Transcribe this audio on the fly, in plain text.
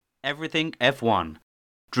Everything F1.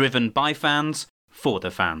 Driven by fans, for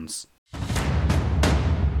the fans. The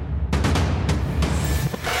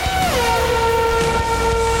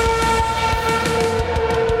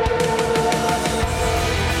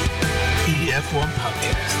F1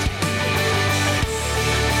 Podcast.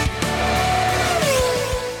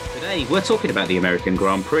 Today we're talking about the American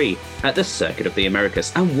Grand Prix at the Circuit of the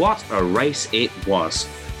Americas, and what a race it was.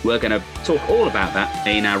 We're going to talk all about that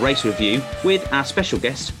in our race review with our special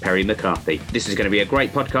guest, Perry McCarthy. This is going to be a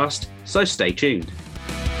great podcast, so stay tuned.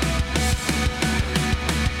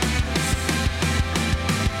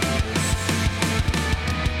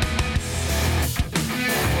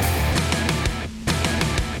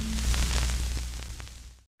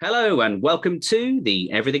 Hello and welcome to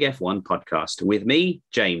the Everything F1 podcast with me,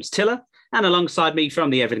 James Tiller, and alongside me from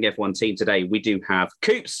the Everything F1 team today, we do have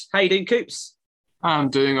Coops. How you doing, Coops?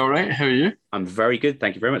 I'm doing all right. How are you? I'm very good.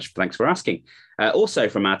 Thank you very much. Thanks for asking. Also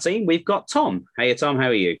from our team, we've got Tom. Hey, Tom, how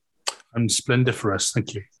are you? I'm splendiferous.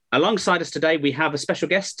 Thank you. Alongside us today, we have a special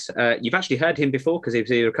guest. You've actually heard him before because he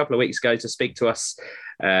was here a couple of weeks ago to speak to us.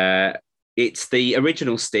 It's the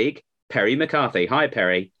original Stig, Perry McCarthy. Hi,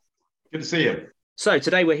 Perry. Good to see you. So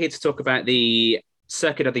today we're here to talk about the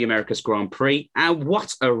Circuit of the Americas Grand Prix, and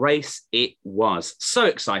what a race it was. So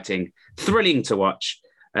exciting, thrilling to watch.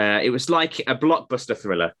 It was like a blockbuster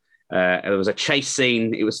thriller. There was a chase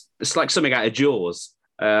scene. It's like something out of Jaws.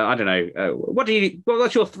 I don't know.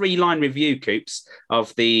 What's your 3-line review, Coops,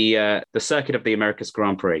 of the Circuit of the Americas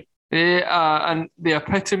Grand Prix? And the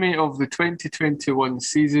epitome of the 2021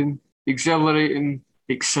 season: exhilarating,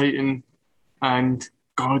 exciting, and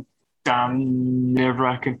goddamn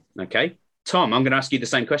nerve-wracking. Okay, Tom, I'm going to ask you the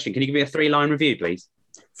same question. Can you give me a 3-line review, please?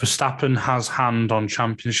 Verstappen has hand on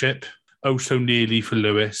championship. Oh, so nearly for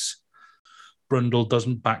Lewis. Brundle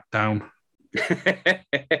doesn't back down.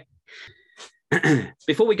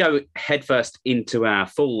 Before we go headfirst into our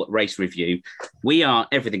full race review, we are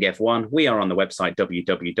Everything F1. We are on the website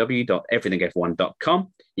www.everythingf1.com.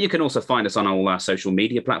 You can also find us on all our social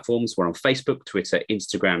media platforms. We're on Facebook, Twitter,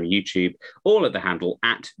 Instagram, YouTube, all at the handle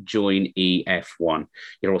 @JoinEF1.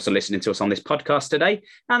 You're also listening to us on this podcast today,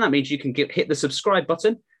 and that means you can hit the subscribe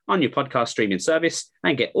button on your podcast streaming service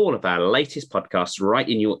and get all of our latest podcasts right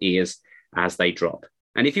in your ears as they drop.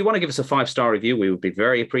 And if you want to give us a 5-star review, we would be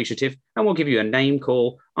very appreciative, and we'll give you a name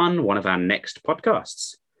call on one of our next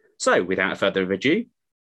podcasts. So without further ado,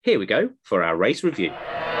 here we go for our race review.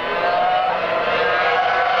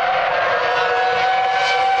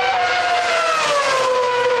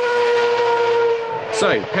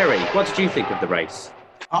 So, Perry, what did you think of the race?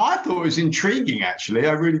 I thought it was intriguing, actually.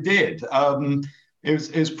 I really did.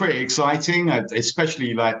 It was pretty exciting,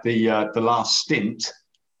 especially like the last stint.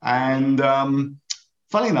 And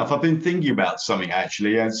funny enough, I've been thinking about something,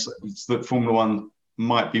 actually. It's that Formula One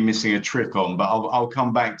might be missing a trick on, but I'll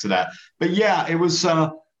come back to that. But yeah, it was.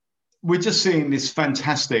 We're just seeing this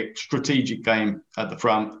fantastic strategic game at the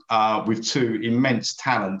front with two immense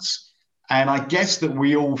talents. And I guess that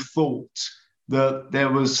we all thought that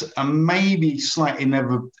there was a maybe slight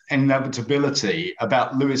inevitability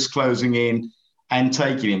about Lewis closing in and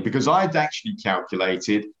taking him, because I'd actually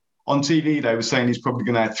calculated on TV, they were saying he's probably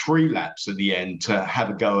going to have 3 laps at the end to have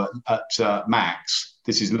a go at Max.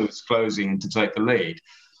 This is Lewis closing to take the lead.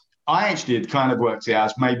 I actually had kind of worked it out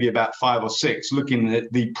as maybe about 5 or 6, looking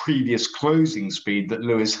at the previous closing speed that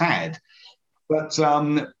Lewis had. But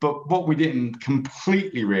what we didn't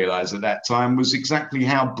completely realise at that time was exactly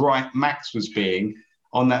how bright Max was being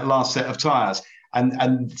on that last set of tyres.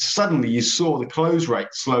 And suddenly you saw the close rate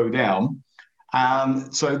slow down.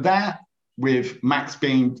 So that, with Max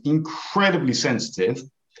being incredibly sensitive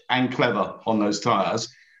and clever on those tyres,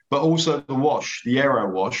 but also the aero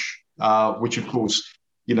wash, which of course,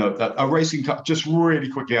 you know, a racing car, just really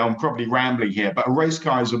quickly, I'm probably rambling here, but a race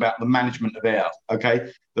car is about the management of air,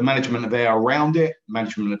 okay? The management of air around it,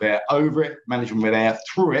 management of air over it, management of air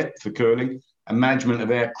through it for cooling, and management of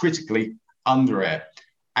air critically under it.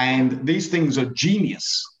 And these things are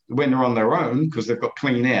genius when they're on their own because they've got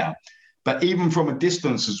clean air. But even from a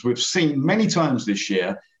distance, as we've seen many times this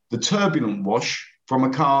year, the turbulent wash from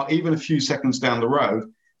a car, even a few seconds down the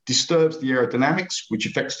road, disturbs the aerodynamics, which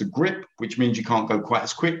affects the grip, which means you can't go quite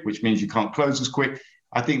as quick, which means you can't close as quick.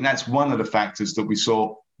 I think that's one of the factors that we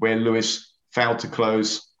saw where Lewis failed to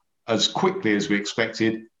close as quickly as we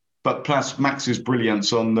expected, but plus Max's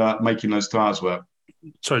brilliance on making those tyres work.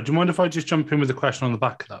 Sorry, do you mind if I just jump in with a question on the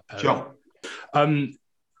back of that, Perry? Sure.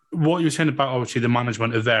 What you were saying about, obviously, the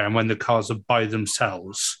management of air and when the cars are by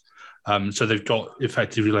themselves, So they've got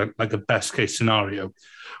effectively like a best case scenario.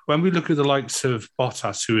 When we look at the likes of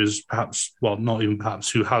Bottas, who is perhaps, well, not even perhaps,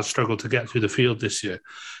 who has struggled to get through the field this year,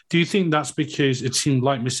 do you think that's because it seemed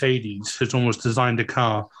like Mercedes has almost designed a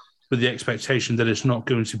car with the expectation that it's not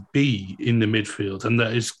going to be in the midfield and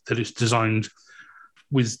that it's designed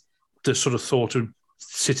with the sort of thought of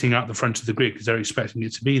sitting at the front of the grid because they're expecting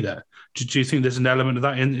it to be there? Do you think there's an element of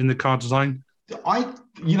that in the car design?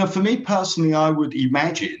 For me personally, I would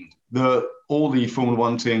imagine that all the Formula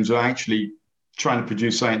One teams are actually trying to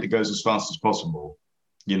produce something that goes as fast as possible.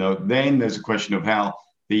 Then there's a question of how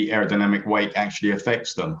the aerodynamic weight actually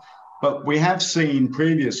affects them. But we have seen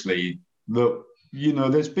previously that,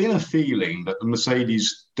 there's been a feeling that the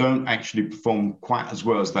Mercedes don't actually perform quite as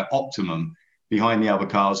well as their optimum behind the other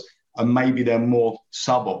cars, and maybe they're more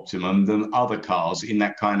suboptimum than other cars in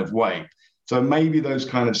that kind of way. So maybe those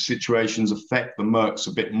kind of situations affect the Mercs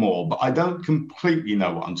a bit more, but I don't completely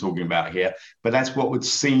know what I'm talking about here, but that's what would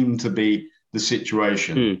seem to be the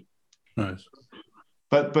situation. Nice.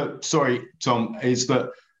 But sorry, Tom, is that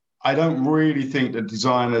I don't really think that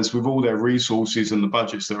designers, with all their resources and the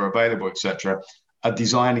budgets that are available, etc., are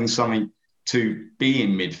designing something to be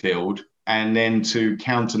in midfield and then to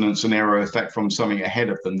countenance an aero effect from something ahead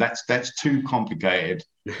of them. That's too complicated,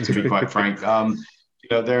 to be quite frank.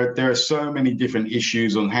 There are so many different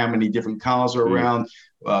issues on how many different cars are around.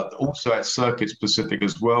 Also at circuit specific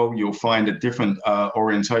as well, you'll find a different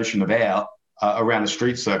orientation of air around a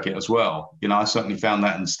street circuit as well. I certainly found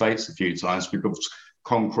that in the States a few times because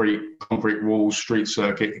concrete walls, street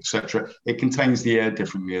circuit, etc. It contains the air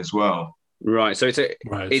differently as well. Right. So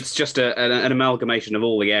it's just an amalgamation of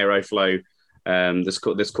all the aeroflow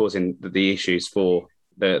that's causing the issues for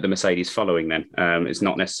the Mercedes following then. It's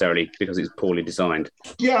not necessarily because it's poorly designed.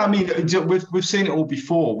 Yeah, I mean, we've seen it all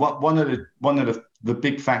before. One of the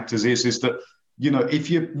big factors is that, if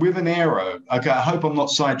you're with an aero, okay, I hope I'm not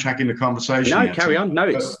sidetracking the conversation. No, carry on.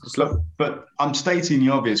 No, but I'm stating the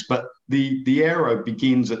obvious, but the aero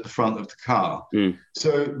begins at the front of the car.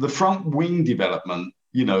 So the front wing development,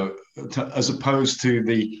 as opposed to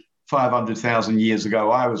the 500,000 years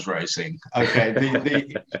ago I was racing. Okay,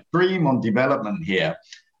 the dream on development here,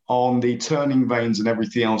 on the turning vanes and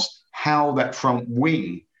everything else, how that front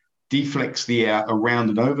wing deflects the air around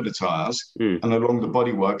and over the tyres and along the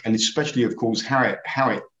bodywork, and especially, of course, how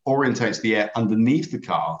it orientates the air underneath the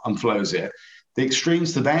car and flows it. The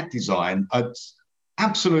extremes to that design are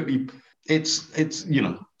absolutely, it's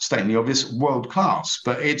stating the obvious, world class,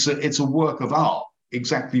 but it's a work of art,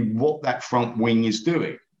 exactly what that front wing is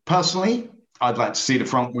doing. Personally, I'd like to see the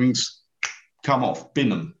front wings come off, bin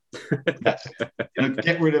them.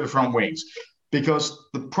 Get rid of the front wings. Because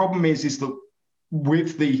the problem is that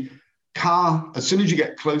with the car, as soon as you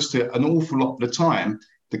get close to it, an awful lot of the time,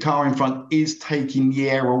 the car in front is taking the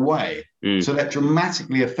air away. So that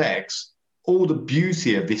dramatically affects all the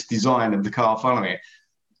beauty of this design of the car following it.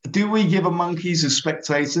 Do we give a monkeys as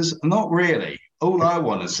spectators? Not really. All I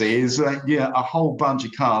want to see is a whole bunch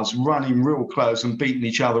of cars running real close and beating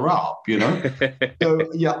each other up, So,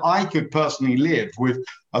 I could personally live with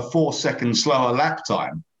a 4-second slower lap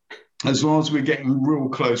time as long as we're getting real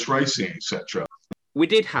close racing, etc. We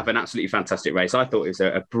did have an absolutely fantastic race. I thought it was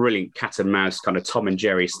a brilliant cat and mouse kind of Tom and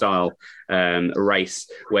Jerry style race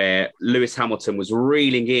where Lewis Hamilton was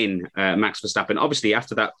reeling in Max Verstappen. Obviously,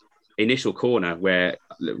 after that initial corner where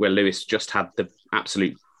Lewis just had the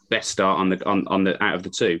absolute best start on the out of the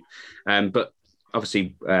two, but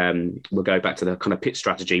obviously we'll go back to the kind of pit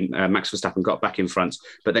strategy. Max Verstappen got back in front,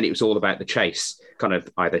 but then it was all about the chase, kind of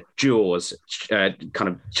either Jaws, kind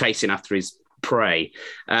of chasing after his prey.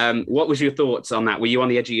 What was your thoughts on that? Were you on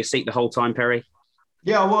the edge of your seat the whole time, Perry?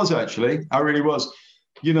 Yeah, I was actually. I really was.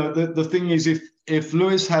 The thing is, if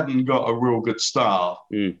Lewis hadn't got a real good start,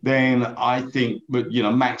 then I think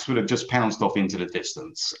Max would have just pounced off into the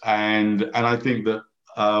distance. And I think that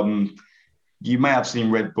you may have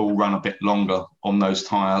seen Red Bull run a bit longer on those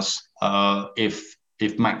tyres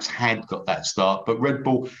if Max had got that start. But Red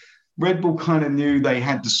Bull kind of knew they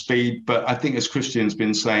had the speed, but I think, as Christian's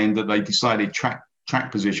been saying, that they decided track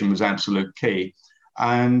position was absolute key.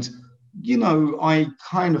 And, I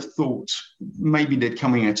kind of thought maybe they'd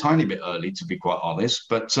come in a tiny bit early, to be quite honest.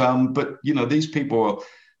 But these people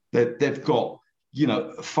they've got,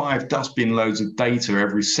 5 dustbin loads of data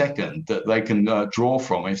every second that they can draw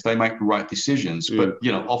from if they make the right decisions. But,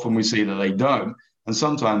 often we see that they don't. And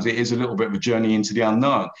sometimes it is a little bit of a journey into the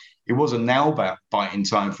unknown. It was a nail biting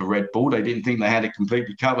time for Red Bull. They didn't think they had it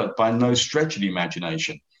completely covered by no stretch of the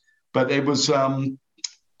imagination. But it was,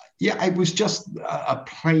 it was just a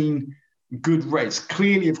plain good race.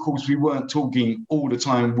 Clearly, of course, we weren't talking all the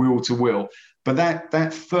time wheel to wheel. But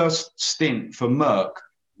that first stint for Merck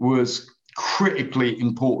was critically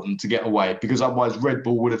important to get away, because otherwise Red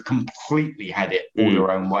Bull would have completely had it all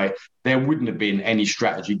their own way. There wouldn't have been any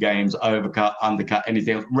strategy games, overcut, undercut,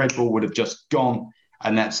 anything. Red Bull would have just gone,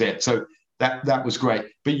 and that's it. So that was great.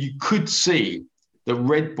 But you could see that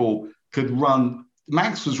Red Bull could run.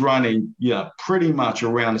 Max was running, pretty much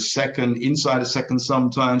around a second, inside a second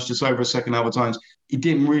sometimes, just over a second other times. He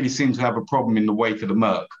didn't really seem to have a problem in the wake of the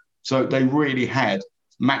Merc. So they really had,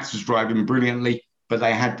 Max was driving brilliantly, but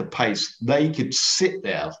they had the pace. They could sit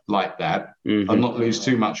there like that and not lose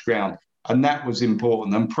too much ground. And that was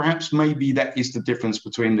important. And perhaps maybe that is the difference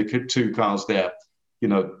between the two cars there.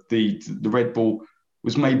 The Red Bull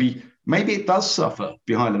was maybe it does suffer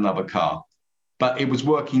behind another car, but it was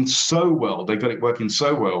working so well. They got it working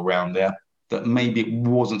so well around there that maybe it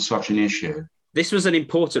wasn't such an issue. This was an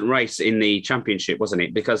important race in the championship, wasn't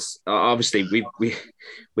it? Because obviously we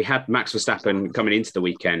had Max Verstappen coming into the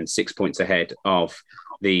weekend 6 points ahead of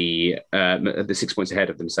the 6 points ahead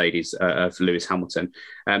of the Mercedes of Lewis Hamilton.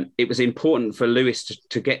 It was important for Lewis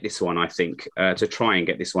to get this one, I think, to try and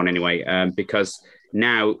get this one anyway, because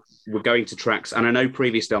now we're going to tracks. And I know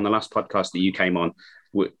previously on the last podcast that you came on,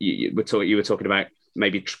 you were talking about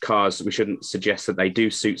maybe cars, we shouldn't suggest that they do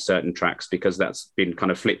suit certain tracks because that's been kind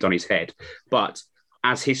of flipped on his head. But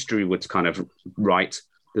as history would kind of write,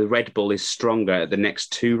 the Red Bull is stronger at the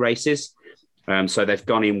next two races. So they've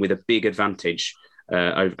gone in with a big advantage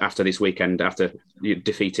after this weekend, after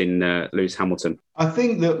defeating Lewis Hamilton. I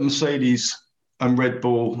think that Mercedes and Red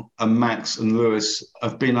Bull and Max and Lewis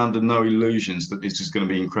have been under no illusions that this is going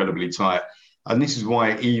to be incredibly tight. And this is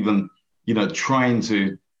why even, trying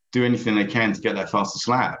to do anything they can to get that fastest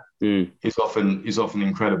lap is often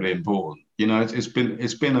incredibly important. It's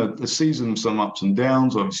been a season of some ups and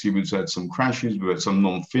downs. Obviously, we've had some crashes, we've had some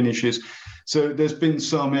non-finishes. So there's been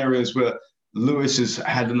some areas where Lewis has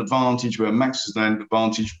had an advantage, where Max has had an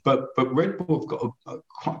advantage, but Red Bull have got a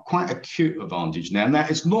quite acute advantage now. Now,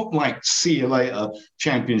 it's not like see you later,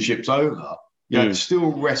 championship's over. It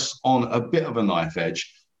still rests on a bit of a knife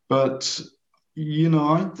edge. But,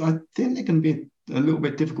 I think they can be a little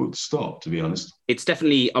bit difficult to stop, to be honest. It's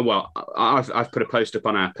definitely, I've put a post up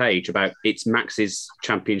on our page about it's Max's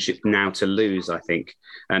championship now to lose, I think.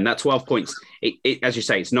 And that 12 points, as you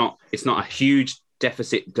say, it's not a huge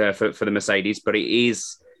deficit for the Mercedes, but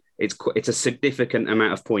it's a significant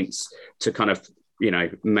amount of points to kind of,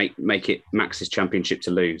 make it Max's championship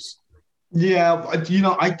to lose. Yeah,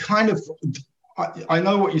 I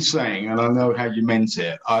know what you're saying, and I know how you meant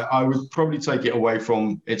it. I would probably take it away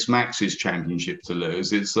from it's Max's championship to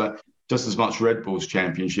lose. It's just as much Red Bull's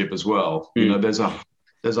championship as well. There's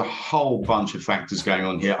a whole bunch of factors going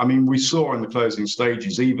on here. I mean, we saw in the closing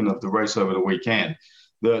stages, even of the race over the weekend,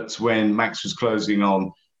 that when Max was closing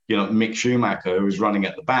on, Mick Schumacher, who was running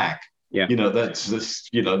at the back,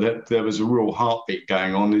 that there was a real heartbeat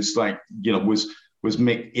going on. It's like, was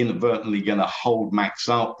Mick inadvertently going to hold Max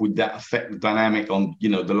up? Would that affect the dynamic on,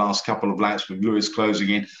 the last couple of laps with Lewis closing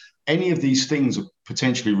in? Any of these things are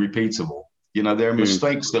potentially repeatable. There are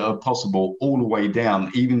mistakes that are possible all the way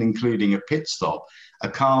down, even including a pit stop, a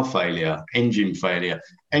car failure, engine failure,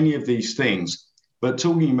 any of these things. But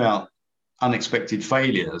talking about unexpected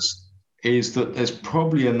failures is that there's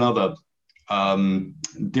probably another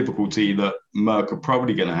difficulty that Merck are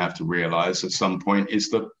probably going to have to realize at some point, is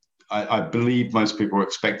that I believe most people are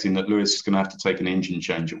expecting that Lewis is going to have to take an engine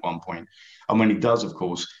change at one point. And when he does, of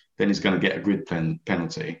course, then he's going to get a grid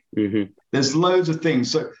penalty. There's loads of things.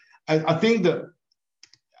 So I think that,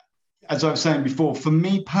 as I was saying before, for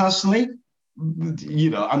me personally,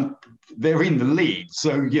 they're in the lead.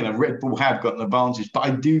 So, Red Bull have got an advantage. But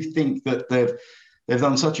I do think that they've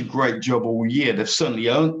done such a great job all year. They've certainly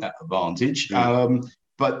earned that advantage.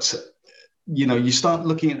 But, you start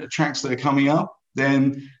looking at the tracks that are coming up,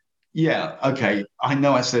 then... Yeah, okay. I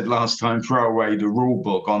know I said last time, throw away the rule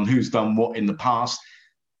book on who's done what in the past,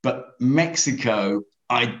 but Mexico,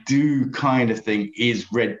 I do kind of think is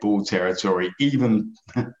Red Bull territory, even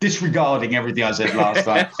disregarding everything I said last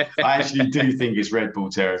time. I actually do think it's Red Bull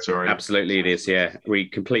territory. Absolutely it is, yeah. We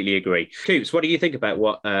completely agree. Coops, what do you think about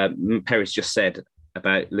what Perez just said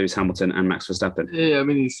about Lewis Hamilton and Max Verstappen? Yeah, I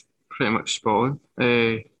mean, he's pretty much spot on.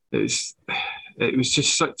 It was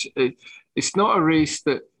just such... It's not a race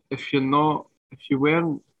that if you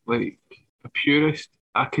weren't like a purist,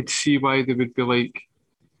 I could see why they would be like,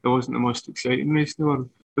 it wasn't the most exciting race in the world,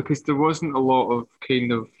 because there wasn't a lot of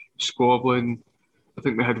kind of squabbling. I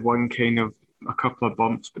think they had a couple of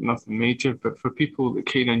bumps, but nothing major. But for people that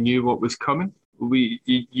kind of knew what was coming,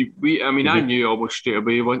 I knew almost straight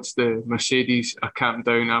away once the Mercedes are camped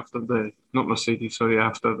down after the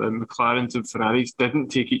McLarens and Ferraris didn't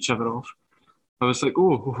take each other off. I was like,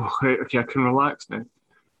 right, okay, I can relax now.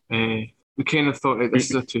 We kind of thought, this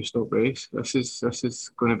is a two-stop race. This is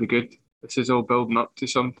going to be good. This is all building up to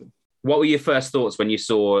something. What were your first thoughts when you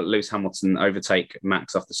saw Lewis Hamilton overtake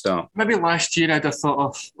Max off the start? Maybe last year I'd have thought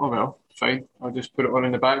of, fine, I'll just put it on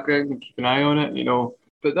in the background and keep an eye on it, you know.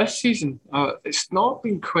 But this season, it's not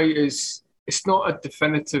been quite as... It's not a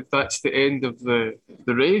definitive, that's the end of the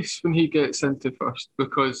race when he gets into first,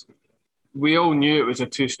 because we all knew it was a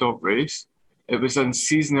two-stop race. It was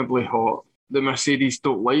unseasonably hot. The Mercedes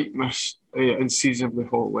don't like unseasonably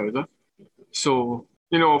hot weather. So,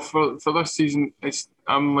 you know, for this season,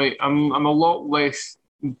 I'm a lot less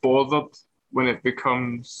bothered when it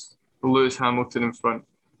becomes Lewis Hamilton in front.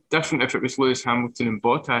 Different if it was Lewis Hamilton and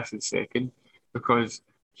Bottas in second, because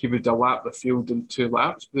he would have lapped the field in 2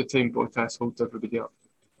 laps by the time Bottas holds everybody up.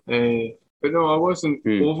 But no, I wasn't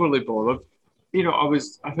overly bothered. You know,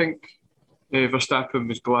 I think Verstappen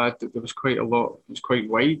was glad that there was quite a lot. It was quite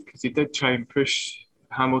wide because he did try and push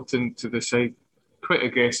Hamilton to the side quite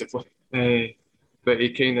aggressively. But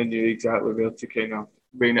he kind of knew exactly where to kind of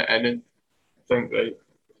rein it in and think, right,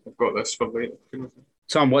 I've got this for later.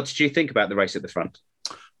 Tom, what did you think about the race at the front?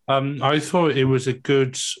 I thought it was a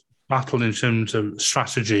good battle in terms of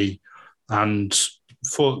strategy, and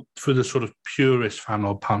for the sort of purist fan,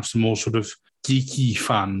 or perhaps the more sort of geeky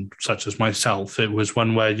fan such as myself, it was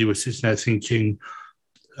one where you were sitting there thinking,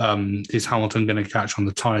 is Hamilton going to catch on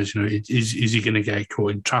the tyres? You know, is he going to get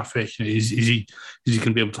caught in traffic? You know, is he going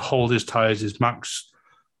to be able to hold his tyres?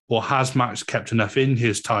 Has Max kept enough in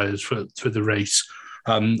his tyres for the race?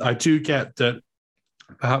 I do get that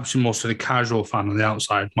perhaps more sort of casual fan on the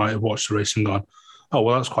outside might have watched the race and gone, oh,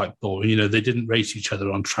 well, that's quite boring. You know, they didn't race each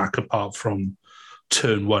other on track apart from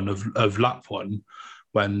turn 1 of lap 1,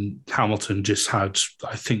 when Hamilton just had,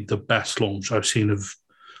 I think, the best launch I've seen of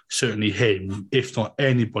certainly him, if not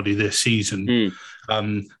anybody this season.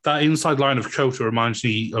 That inside line of Kota reminds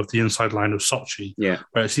me of the inside line of Sochi,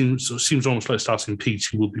 where it seems almost like starting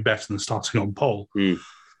P2 will be better than starting on pole.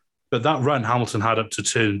 But that run Hamilton had up to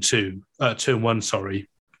turn 1,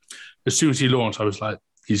 as soon as he launched, I was like,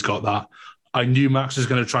 he's got that. I knew Max was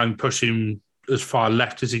going to try and push him as far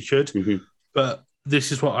left as he could. But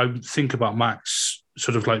this is what I think about Max,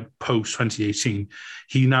 sort of like post 2018.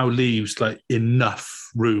 He now leaves like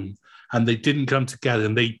enough room, and they didn't come together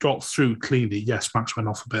and they got through cleanly. Yes, Max went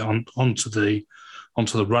off a bit onto the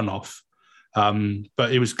runoff,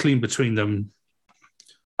 but it was clean between them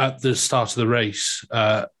at the start of the race.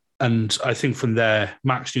 And I think from there,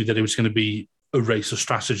 Max knew that it was going to be a race of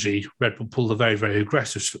strategy. Red Bull pulled a very, very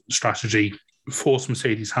aggressive strategy, forced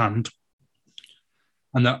Mercedes' hand.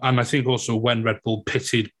 And I think also when Red Bull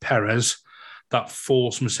pitted Perez, that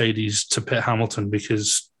forced Mercedes to pit Hamilton,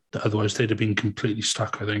 because otherwise they'd have been completely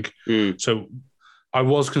stuck, I think. So I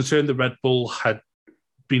was concerned that Red Bull had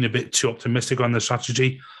been a bit too optimistic on their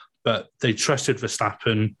strategy, but they trusted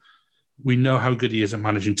Verstappen. We know how good he is at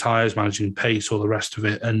managing tyres, managing pace, all the rest of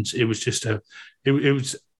it. And it was just it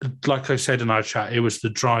was, like I said in our chat, it was the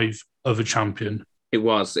drive of a champion. It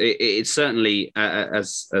was. It's certainly,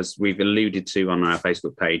 as we've alluded to on our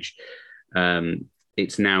Facebook page,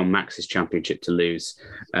 it's now Max's championship to lose.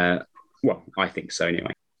 Well, I think so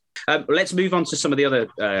anyway. Let's move on to some of the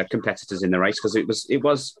other competitors in the race, because it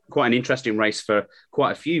was quite an interesting race for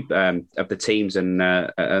quite a few of the teams and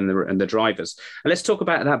the drivers. And let's talk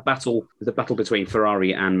about the battle between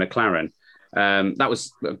Ferrari and McLaren. That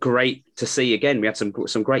was great to see. Again, we had some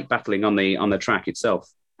great battling on the track itself.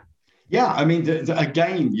 Yeah, I mean,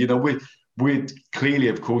 again, you know, we're clearly,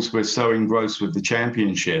 of course, we're so engrossed with the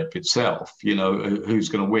championship itself, you know, who's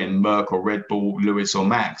going to win, Merc or Red Bull, Lewis or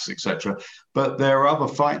Max, etc. But there are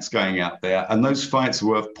other fights going out there, and those fights are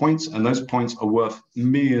worth points, and those points are worth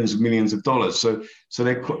millions of dollars. So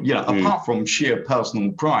they're, you know, apart from sheer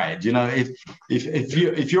personal pride, you know,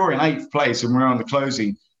 if you're in 8th place and we're on the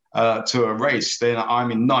closing to a race, then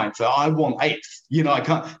I'm in 9th. I want 8th. You know, I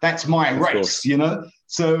can't. That's my race. You know.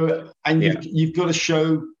 So, and you've got to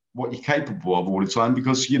show what you're capable of all the time,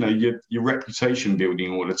 because, you know, your reputation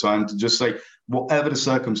building all the time, to just say, whatever the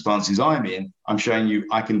circumstances I'm in, I'm showing you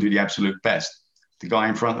I can do the absolute best. The guy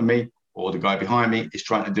in front of me or the guy behind me is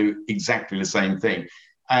trying to do exactly the same thing.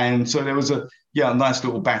 And so there was a nice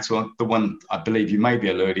little battle. The one I believe you may be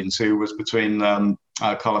alluding to was between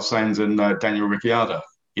Carlos Sainz and Daniel Ricciardo,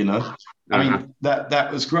 you know. I mean,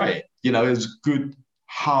 that was great. You know, it was good,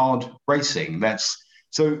 hard racing. That's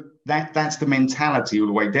the mentality all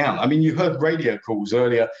the way down. I mean, you heard radio calls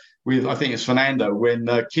earlier with I think it's Fernando when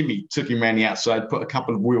Kimi took him around the outside, put a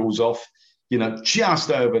couple of wheels off,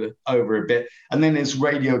 just over a bit. And then there's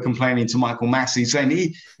radio complaining to Michael Massey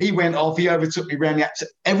saying he went off, he overtook me around the outside.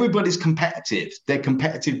 Everybody's competitive. They're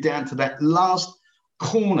competitive down to that last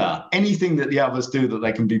corner. Anything that the others do that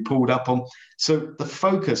they can be pulled up on. So the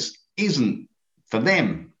focus isn't for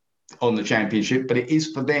them on the championship, but it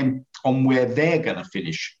is for them on where they're going to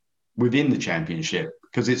finish within the championship,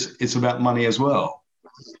 because it's about money as well.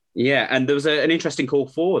 Yeah, and there was an interesting call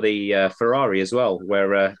for the Ferrari as well,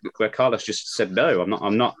 where Carlos just said, "No,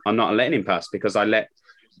 I'm not letting him pass because I let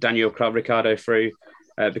Daniel Ricciardo through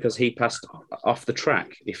because he passed off the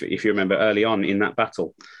track." If you remember early on in that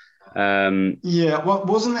battle,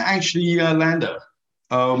 wasn't it actually Lando?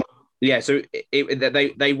 Yeah, so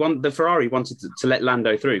the Ferrari wanted to let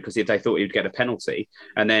Lando through because they thought he would get a penalty,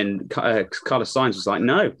 and then Carlos Sainz was like,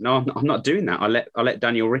 "No, I'm not doing that. I let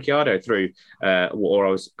Daniel Ricciardo through, or I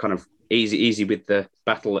was kind of easy with the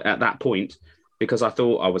battle at that point because I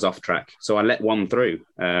thought I was off track, so I let one through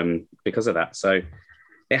because of that." So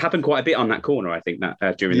it happened quite a bit on that corner, I think,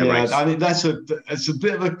 that during the race. I mean it's a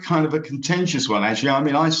bit of a kind of a contentious one actually. I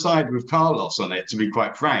mean, I side with Carlos on it, to be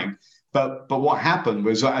quite frank. But what happened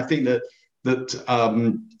was I think that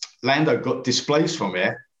Lando got displaced from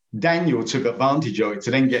it. Daniel took advantage of it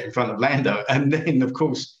to then get in front of Lando. And then, of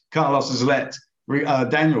course, Carlos has let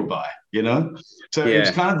Daniel by, So it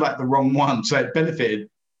was kind of like the wrong one. So it benefited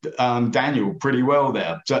Daniel pretty well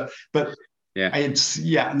there. So, but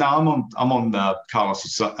I'm on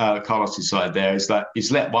Carlos's side there. Is that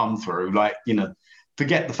he's let one through,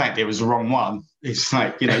 forget the fact it was the wrong one. It's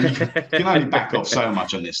like, you can only back off so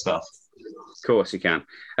much on this stuff. Of course you can.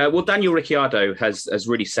 Well, Daniel Ricciardo has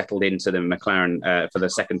really settled into the McLaren for the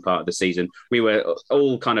second part of the season. We were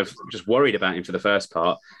all kind of just worried about him for the first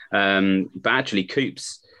part. But actually,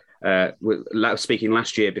 Coops, speaking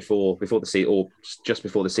last year before the season, or just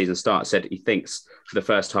before the season starts, said he thinks for the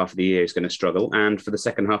first half of the year he's going to struggle, and for the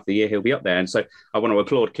second half of the year he'll be up there. And so I want to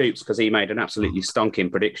applaud Coops because he made an absolutely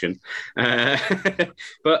stonking prediction.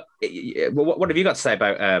 But what have you got to say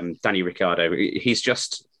about Danny Ricciardo?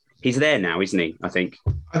 He's there now, isn't he? I think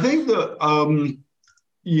that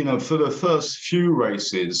for the first few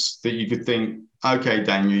races that you could think, okay,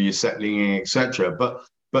 Daniel, you're settling in, etc.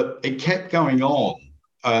 But it kept going on.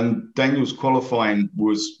 And Daniel's qualifying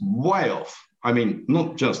was way off. I mean,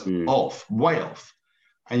 not just off, way off.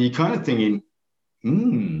 And you're kind of thinking,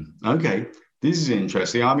 okay, this is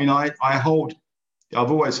interesting. I mean, I've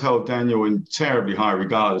always held Daniel in terribly high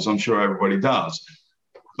regard, as I'm sure everybody does.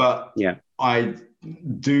 But I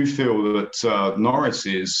do feel that Norris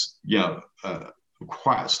is,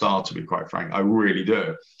 quite a star, to be quite frank. I really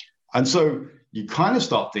do. And so you kind of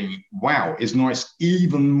start thinking, wow, is Norris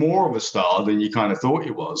even more of a star than you kind of thought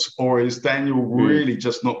he was? Or is Daniel really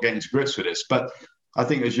just not getting to grips with this? But I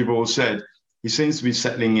think, as you've all said, he seems to be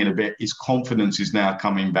settling in a bit. His confidence is now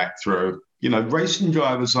coming back through. Racing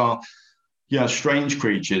drivers are, strange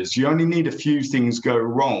creatures. You only need a few things go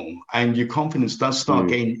wrong and your confidence does start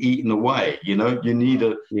getting eaten away. You need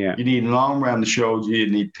an arm around the shoulder. You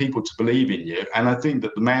need people to believe in you. And I think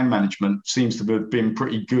that the man management seems to have been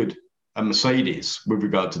pretty good at Mercedes with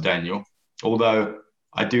regard to Daniel, although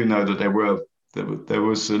I do know that there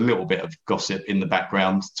was a little bit of gossip in the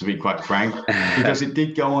background, to be quite frank, because it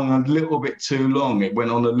did go on a little bit too long. It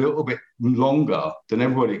went on a little bit longer than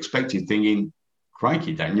everybody expected, thinking,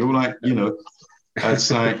 crikey, Daniel,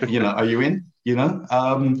 it's like, are you in?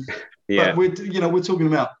 But we're talking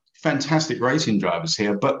about fantastic racing drivers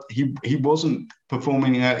here, but he wasn't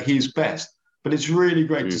performing at his best. But it's really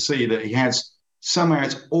great to see that he has somehow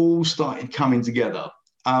it's all started coming together.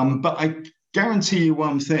 But I guarantee you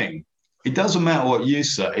one thing, it doesn't matter what you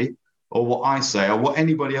say or what I say or what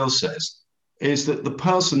anybody else says, is that the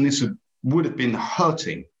person this would have been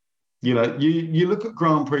hurting. You look at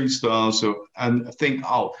Grand Prix stars and think,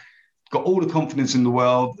 got all the confidence in the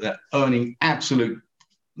world, they're earning absolute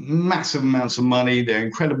massive amounts of money, they're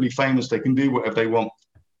incredibly famous, they can do whatever they want.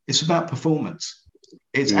 It's about performance.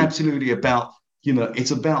 It's absolutely about, it's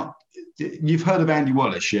about, you've heard of Andy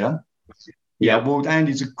Wallace, yeah? Yeah, well,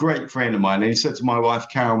 Andy's a great friend of mine. And he said to my wife,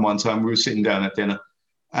 Karen, one time, we were sitting down at dinner,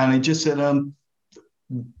 and he just said,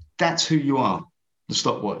 that's who you are, the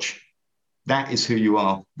stopwatch. That is who you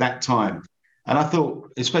are, that time. And I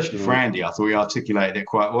thought, especially for Andy, I thought he articulated it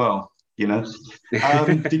quite well,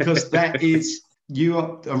 because that is,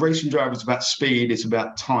 a racing driver is about speed, it's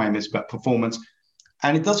about time, it's about performance.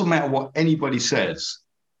 And it doesn't matter what anybody says,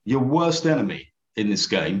 your worst enemy in this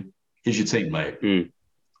game is your teammate.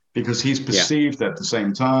 Because he's perceived to have the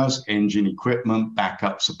same tires, engine, equipment,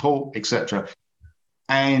 backup, support, etc.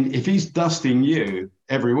 And if he's dusting you,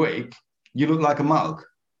 every week, you look like a mug.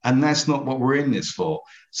 And that's not what we're in this for.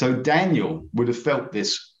 So Daniel would have felt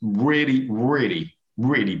this really, really,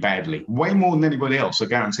 really badly, way more than anybody else, I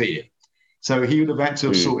guarantee you. So he would have had to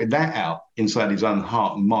have sorted that out inside his own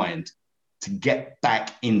heart and mind to get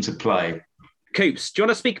back into play. Coops, do you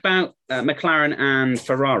want to speak about McLaren and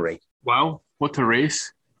Ferrari? Wow, what a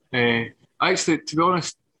race. Actually, to be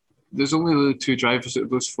honest, there's only the two drivers out of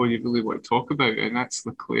those four you really want to talk about, and that's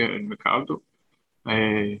Leclerc and Ricciardo.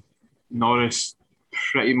 Norris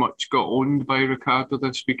pretty much got owned by Ricciardo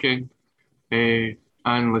this weekend.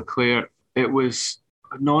 And Leclerc, it was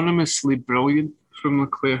anonymously brilliant from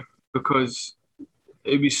Leclerc because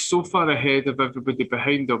he was so far ahead of everybody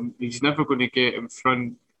behind him, he's never going to get in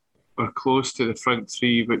front or close to the front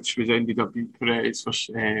three, which was ended up being Perez,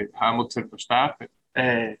 Hamilton, Verstappen.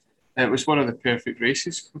 It was one of the perfect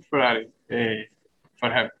races for Ferrari, for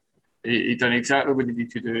him. He done exactly what he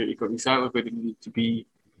needed to do. He got exactly where he needed to be.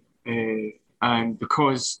 And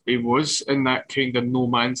because he was in that kind of no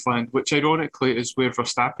man's land, which ironically is where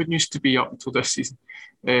Verstappen used to be up until this season,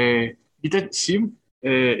 you didn't see him.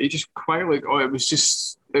 He just quietly, it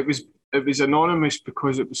was anonymous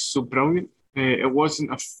because it was so brilliant. It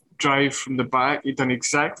wasn't a drive from the back. He'd done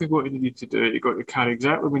exactly what he needed to do. He got the car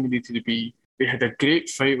exactly when he needed to be. They had a great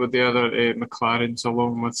fight with the other McLarens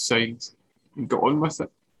along with Sainz and got on with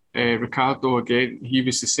it. Ricciardo, again, he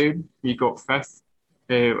was the same. He got fifth.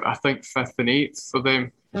 I think fifth and eighth for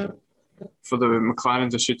them, for the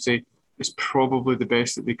McLarens, I should say, is probably the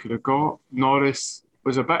best that they could have got. Norris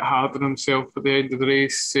was a bit hard on himself at the end of the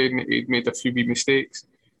race, saying that he'd made a few wee mistakes.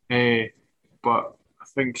 But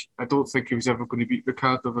I don't think he was ever going to beat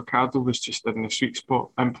Ricciardo. Ricciardo was just in the sweet spot.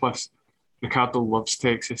 And plus, Ricciardo loves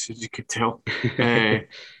Texas, as you could tell.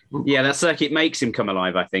 Yeah, that circuit makes him come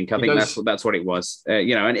alive. I think that's what it was.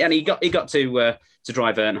 And he got to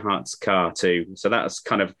drive Earnhardt's car too. So that's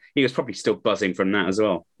kind of, he was probably still buzzing from that as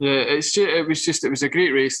well. Yeah, it was a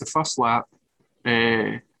great race. The first lap,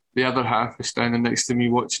 the other half was standing next to me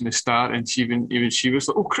watching the start, and even she was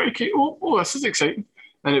like, "Oh crikey! Oh, this is exciting!"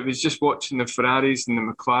 And it was just watching the Ferraris and the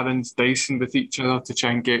McLarens dicing with each other to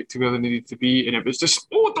try and get to where they needed to be, and it was just,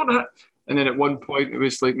 "Oh, don't hit!" And then at one point, it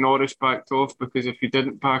was like Norris backed off because if he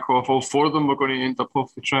didn't back off, all four of them were going to end up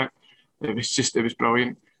off the track. It was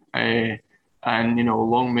brilliant. And,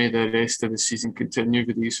 long may the rest of the season continue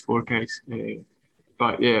with these four guys.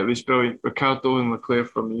 But yeah, it was brilliant. Ricciardo and Leclerc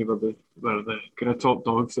for me were the kind of top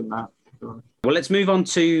dogs in that. Well, let's move on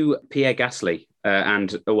to Pierre Gasly and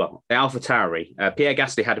AlphaTauri. Pierre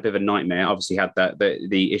Gasly had a bit of a nightmare. Obviously, had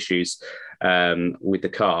the issues with the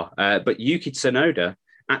car, but Yuki Tsunoda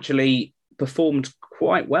actually performed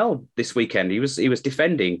quite well this weekend. He was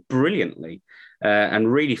defending brilliantly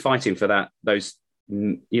and really fighting for those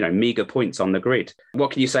meager points on the grid. What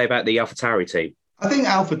can you say about the AlphaTauri team? I think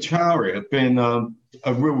AlphaTauri have been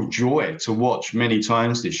a real joy to watch many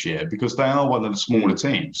times this year because they are one of the smaller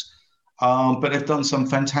teams. But they've done some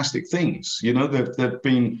fantastic things. They've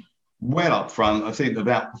been well up front. I think they've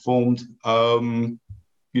outperformed,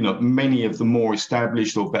 many of the more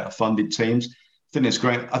established or better funded teams. I think it's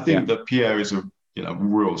great. I think that Pierre is a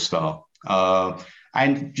real star.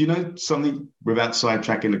 And something without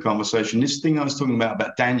sidetracking the conversation, this thing I was talking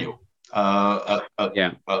about Daniel at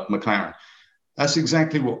McLaren, that's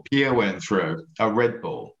exactly what Pierre went through at Red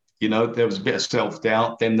Bull. There was a bit of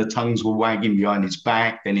self-doubt, then the tongues were wagging behind his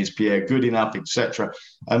back, then is Pierre good enough, etc.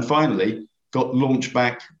 And finally got launched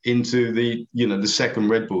back into the second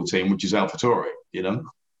Red Bull team, which is AlphaTauri,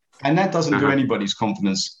 And that doesn't do anybody's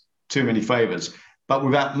confidence too many favors. But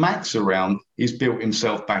without Max around, he's built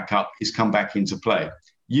himself back up. He's come back into play.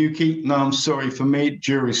 Yuki, no, I'm sorry, for me,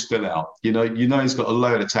 jury's still out. He's got a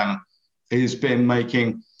load of talent. He's been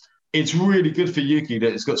making. It's really good for Yuki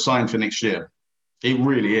that it's got signed for next year. It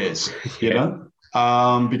really is,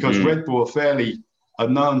 because Red Bull are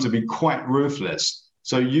known to be quite ruthless.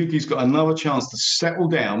 So Yuki's got another chance to settle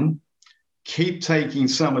down, keep taking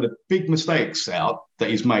some of the big mistakes out that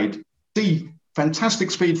he's made. See fantastic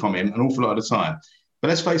speed from him an awful lot of the time. But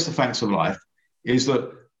let's face the facts of life, is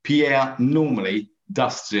that Pierre normally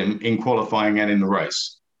dusts him in qualifying and in the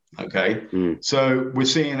race. Okay. So we're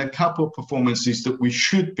seeing a couple of performances that we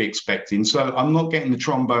should be expecting. So I'm not getting the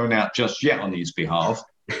trombone out just yet on his behalf.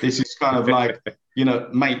 This is kind of like,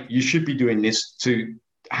 mate, you should be doing this to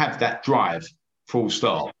have that drive, full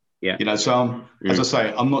stop. Yeah. So as I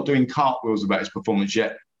say, I'm not doing cartwheels about his performance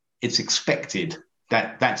yet. It's expected.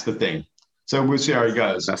 That's the thing. So we'll see how he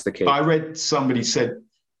goes. That's the key. I read somebody said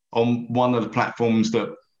on one of the platforms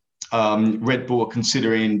that Red Bull are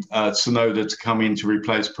considering Tsunoda to come in to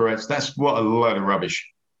replace Perez. That's what a load of rubbish.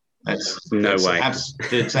 way.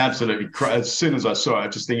 It's absolutely as soon as I saw it, I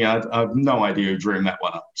just think I have no idea who dreamed that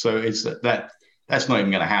one up. So it's that's not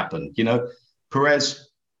even going to happen. Perez,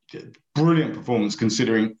 brilliant performance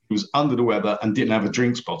considering he was under the weather and didn't have a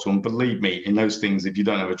drinks bottle. And believe me, in those things, if you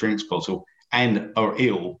don't have a drinks bottle and are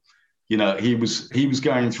ill, he was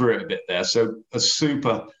going through it a bit there. So a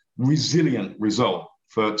super resilient result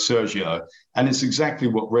for Sergio, and it's exactly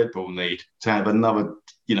what Red Bull need to have another.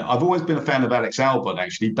 I've always been a fan of Alex Albon,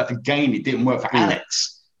 actually, but again, it didn't work for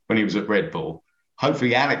Alex when he was at Red Bull.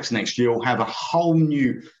 Hopefully, Alex next year will have a whole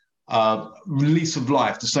new release of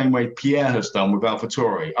life, the same way Pierre has done with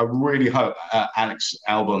AlphaTauri. I really hope Alex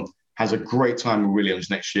Albon has a great time with Williams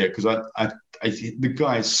next year, because the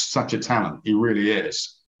guy is such a talent. He really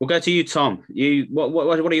is. We'll go to you, Tom.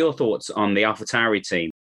 What are your thoughts on the AlphaTauri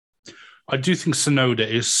team? I do think Tsunoda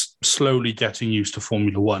is slowly getting used to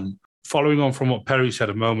Formula One. Following on from what Perry said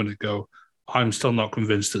a moment ago, I'm still not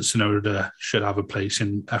convinced that Tsunoda should have a place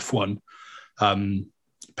in F1.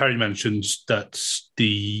 Perry mentions that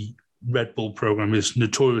the Red Bull program is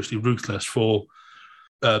notoriously ruthless for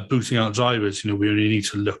booting out drivers. We only need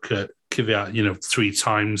to look at Kvyat, 3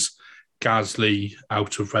 times, Gasly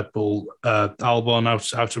out of Red Bull, Albon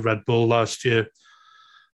out of Red Bull last year.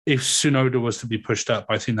 If Tsunoda was to be pushed up,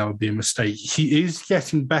 I think that would be a mistake. He is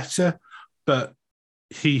getting better, but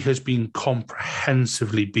he has been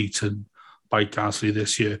comprehensively beaten by Gasly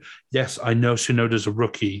this year. Yes, I know Tsunoda's a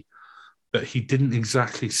rookie, but he didn't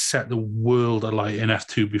exactly set the world alight in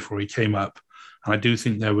F2 before he came up. And I do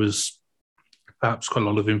think there was perhaps quite a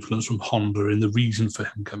lot of influence from Honda in the reason for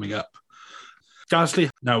him coming up. Gasly,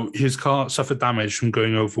 now his car suffered damage from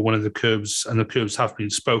going over one of the curbs, and the curbs have been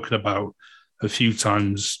spoken about a few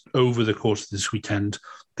times over the course of this weekend,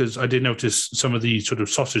 because I did notice some of the sort of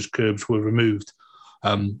sausage curbs were removed.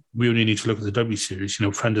 We only need to look at the W Series.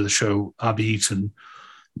 Friend of the show, Abby Eaton,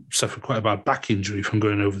 suffered quite a bad back injury from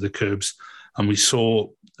going over the curbs, and we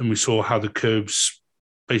saw how the curbs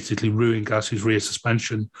basically ruined Gasly's rear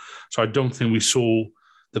suspension. So I don't think we saw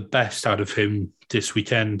the best out of him this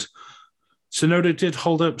weekend. Tsunoda did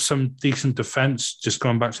hold up some decent defense, just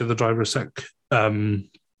going back to the driver a sec.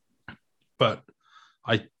 But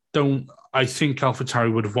I think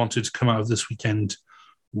AlphaTauri would have wanted to come out of this weekend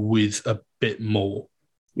with a bit more.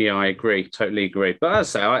 Yeah, I agree. Totally agree. But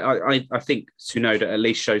as I say, I think Tsunoda at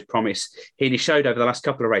least shows promise. He showed over the last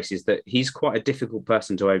couple of races that he's quite a difficult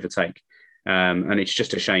person to overtake. And it's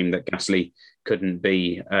just a shame that Gasly couldn't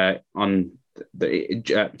be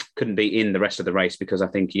couldn't be in the rest of the race, because I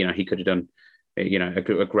think, he could have done,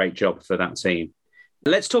 a great job for that team.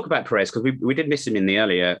 Let's talk about Perez, because we did miss him in the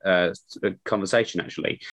earlier conversation,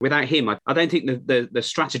 actually. Without him, I don't think the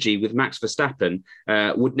strategy with Max Verstappen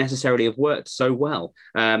would necessarily have worked so well.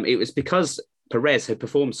 It was because Perez had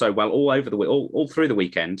performed so well all through the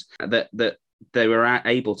weekend that they were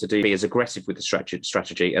able to be as aggressive with the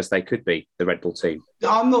strategy as they could be, the Red Bull team.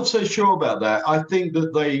 I'm not so sure about that. I think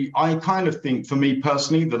that I kind of think, for me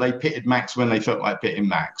personally, that they pitted Max when they felt like pitting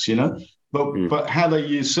Max, But how they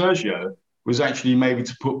used Sergio was actually maybe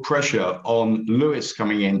to put pressure on Lewis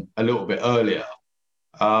coming in a little bit earlier.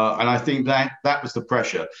 And I think that was the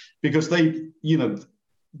pressure, because they,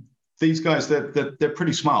 these guys, they're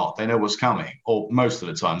pretty smart. They know what's coming, or most of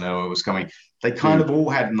the time they know what's coming. They kind of all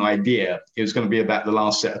had an idea it was going to be about the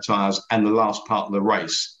last set of tyres and the last part of the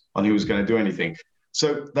race on who was going to do anything.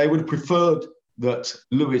 So they would have preferred that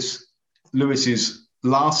Lewis's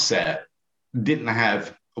last set didn't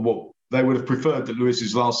have they would have preferred that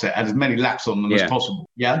Lewis's last set had as many laps on them as possible.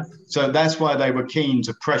 Yeah. So that's why they were keen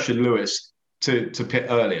to pressure Lewis to pit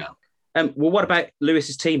earlier. Well, what about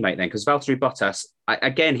Lewis's teammate then? Because Valtteri Bottas,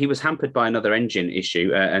 again, he was hampered by another engine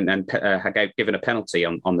issue and given a penalty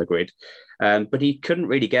on the grid. But he couldn't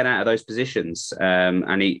really get out of those positions.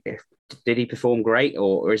 And did he perform great,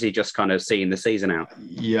 or is he just kind of seeing the season out?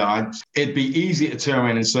 Yeah, it'd be easy to turn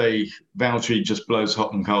around and say Valtteri just blows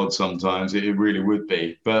hot and cold sometimes. It really would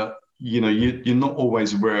be. But you're not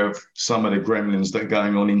always aware of some of the gremlins that are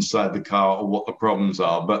going on inside the car or what the problems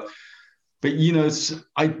are. But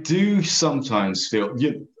I do sometimes feel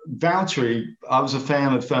Valtteri. I was a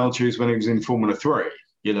fan of Valtteri's when he was in Formula 3.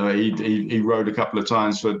 He rode a couple of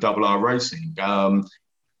times for RR Racing.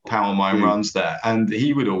 Powermine runs there, and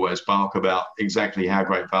he would always bark about exactly how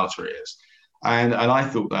great Valtteri is, and I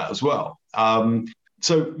thought that as well.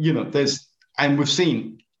 So we've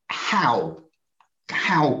seen how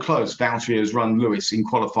close Valtteri has run Lewis in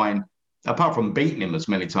qualifying, apart from beating him as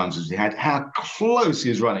many times as he had, how close he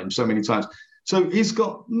has run him so many times. So he's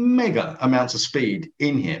got mega amounts of speed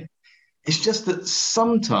in him. It's just that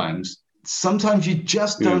sometimes you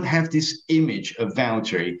just don't have this image of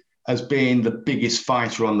Valtteri as being the biggest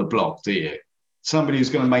fighter on the block, do you? Somebody who's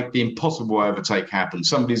going to make the impossible overtake happen.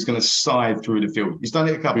 Somebody who's going to side through the field. He's done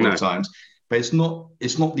it a couple of times, but it's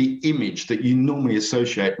not the image that you normally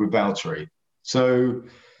associate with Valtteri. So,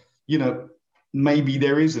 maybe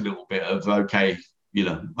there is a little bit of, okay,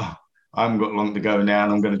 I haven't got long to go now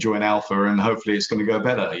and I'm going to join Alpha and hopefully it's going to go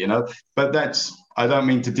better, But I don't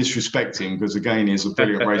mean to disrespect him because, again, he's a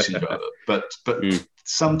brilliant racing driver. But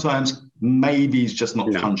sometimes maybe he's just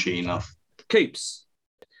not punchy enough. Coops,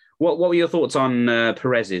 what were your thoughts on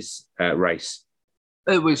Perez's race?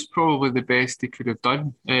 It was probably the best he could have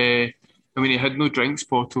done. He had no drinks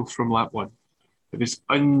bottles from lap 1. It was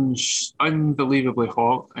unbelievably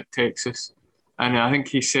hot at Texas. And I think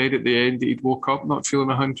he said at the end that he'd woke up not feeling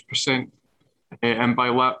 100%. And by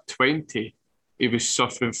lap 20, he was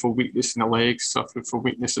suffering from weakness in the legs, suffering from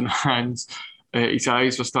weakness in the hands. His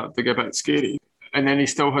eyes were starting to get a bit scary. And then he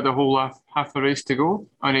still had a whole half a race to go.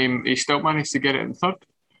 And he still managed to get it in third.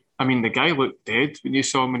 I mean, the guy looked dead when you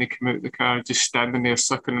saw him when he came out of the car, just standing there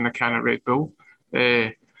sucking on a can of Red Bull.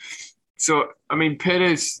 Perez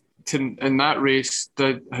in that race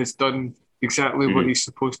has done exactly what he's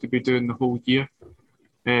supposed to be doing the whole year.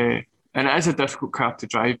 And it is a difficult car to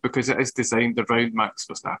drive because it is designed around Max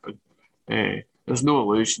Verstappen. There's no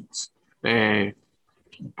illusions.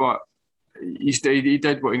 But he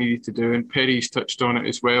did what he needed to do, and Perez touched on it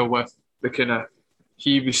as well with the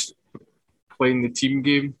he was playing the team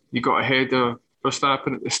game. He got ahead of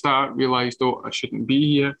Verstappen at the start, realised, I shouldn't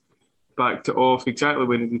be here, backed it off exactly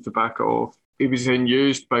when he needed to back it off. He was then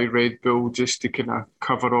used by Red Bull just to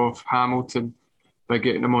cover off Hamilton by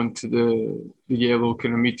getting him onto the yellow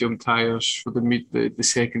medium tyres for the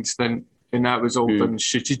second stint, and that was all done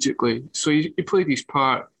strategically. So he played his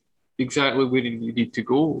part exactly where he needed to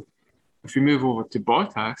go. If we move over to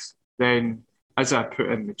Bottas, then as I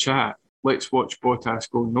put in the chat, let's watch Bottas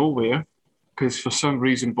go nowhere, because for some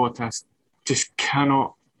reason Bottas just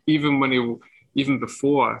cannot, even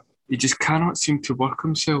before, he just cannot seem to work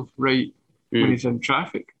himself right when he's in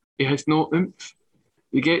traffic. He has no oomph.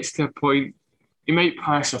 He gets to a point, he might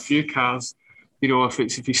pass a few cars,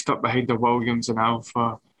 if he's stuck behind a Williams and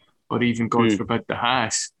Alpha, or even, God forbid, the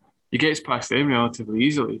Haas. He gets past them relatively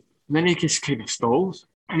easily. And then he just kind of stalls.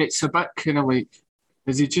 And it's a bit kind of like,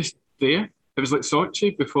 is he just there? It was like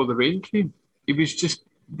Sochi before the rain came. He was just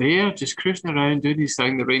there, just cruising around, doing his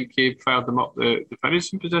thing. The rain came, fired him up the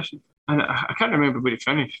finishing position. And I can't remember where he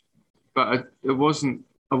finished, but it wasn't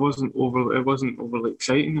overly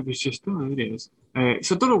exciting. It was just, there he is.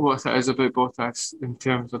 So I don't know what it is about Bottas in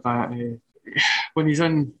terms of that. When he's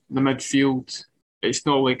in the midfield, it's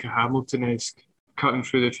not like a Hamilton-esque cutting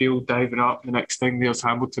through the field, diving up. The next thing, there's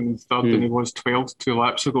Hamilton in third, and he was 12th 2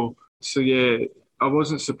 laps ago. So yeah, I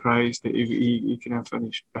wasn't surprised that he kind of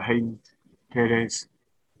finished behind Perez.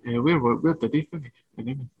 Where did he finish?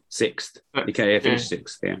 Anyway? 6th. Okay, finished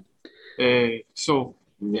 6th. Yeah. So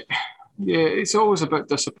yeah, it's always a bit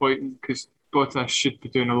disappointing because Bottas should be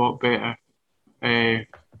doing a lot better. I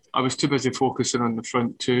was too busy focusing on the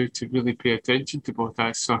front two to really pay attention to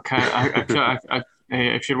Bottas, so I can't.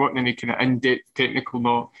 If you're wanting any kind of in-depth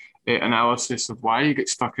technical analysis of why you get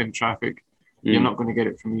stuck in traffic, you're not going to get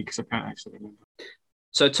it from me because I can't actually remember.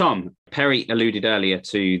 So, Tom, Perry alluded earlier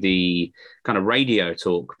to the kind of radio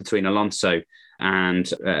talk between Alonso and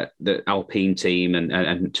the Alpine team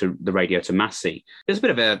and to the radio to Massi. There's a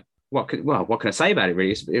bit of a what can I say about it?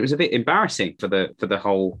 Really, it was a bit embarrassing for the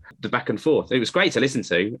back and forth. It was great to listen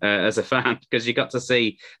to as a fan because you got to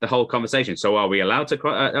see the whole conversation. So, are we allowed to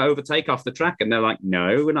overtake off the track? And they're like,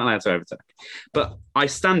 no, we're not allowed to overtake. But I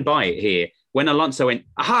stand by it here. When Alonso went,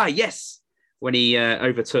 aha, yes, when he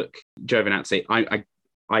overtook Giovinazzi,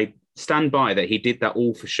 I stand by that he did that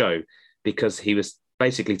all for show because he was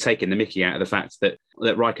basically taking the mickey out of the fact that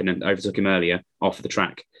Raikkonen overtook him earlier off the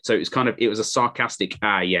track. So it was a sarcastic,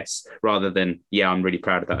 yes, rather than, yeah, I'm really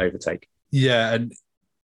proud of that overtake. Yeah, and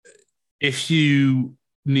if you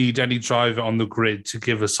need any driver on the grid to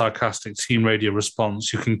give a sarcastic team radio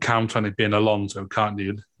response, you can count on it being Alonso, can't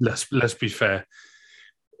you? Let's be fair.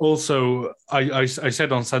 Also, I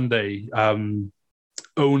said on Sunday,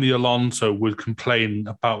 only Alonso would complain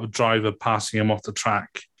about a driver passing him off the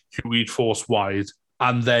track who he'd force wide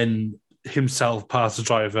and then himself pass the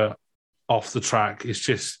driver off the track. It's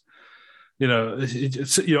just,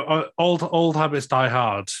 old habits die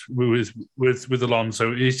hard with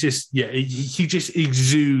Alonso. It's just, he just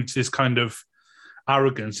exudes this kind of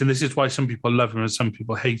arrogance, and this is why some people love him and some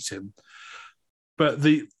people hate him. But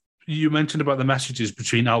you mentioned about the messages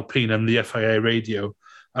between Alpine and the FIA radio.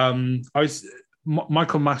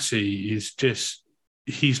 Michael Massey is just,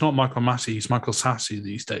 he's not Michael Massey, he's Michael Sassy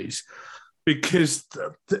these days. because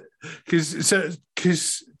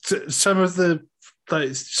some of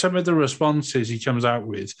the responses he comes out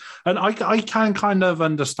with, and I can kind of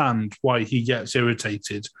understand why he gets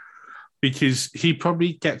irritated, because he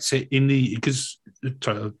probably gets it in the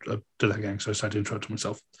sorry, I'll do that again, so I started to interrupt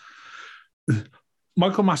myself.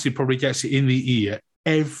 Michael Massey probably gets it in the ear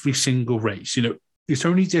every single race. It's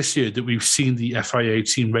only this year that we've seen the FIA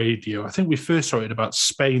team radio. I think we first saw it about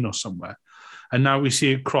Spain or somewhere, and now we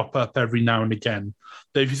see it crop up every now and again.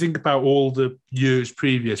 But if you think about all the years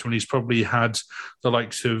previous, when he's probably had the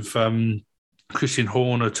likes of Christian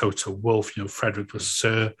Horner, Toto Wolff, Frederick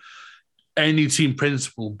Vasseur, any team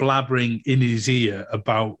principal blabbering in his ear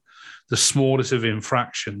about the smallest of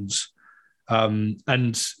infractions,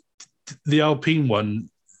 and the Alpine one,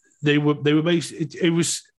 they were based. It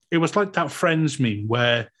was like that Friends meme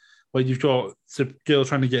where you've got the girl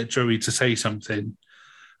trying to get Joey to say something,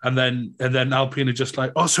 and then Alpine are just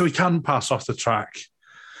like, oh, so he can pass off the track.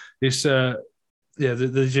 It's they're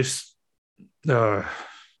just I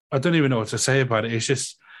don't even know what to say about it. It's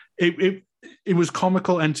just it was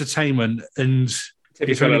comical entertainment, and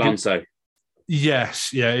typical Alonso.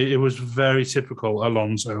 Yes, yeah, it was very typical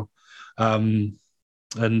Alonso, and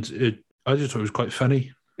I just thought it was quite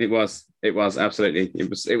funny. It was absolutely.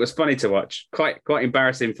 It was funny to watch. Quite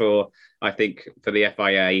embarrassing for the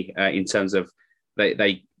FIA in terms of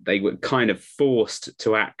they were kind of forced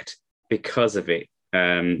to act because of it,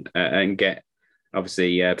 and get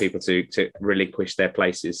obviously people to relinquish their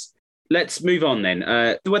places. Let's move on then.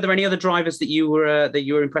 Were there any other drivers that you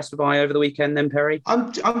were impressed by over the weekend then, Perry?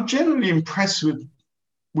 I'm generally impressed with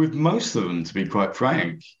most of them, to be quite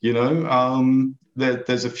frank.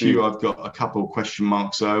 There's a few I've got a couple of question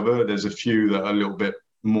marks over. There's a few that are a little bit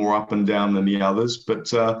more up and down than the others,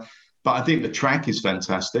 but I think the track is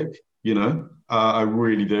fantastic. I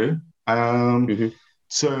really do.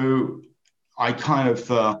 So I kind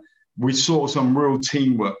of we saw some real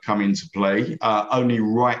teamwork come into play. Only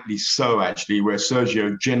rightly so, actually, where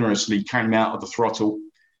Sergio generously came out of the throttle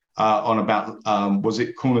on about was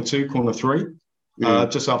it corner 2, corner 3?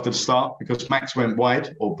 Just after the start, because Max went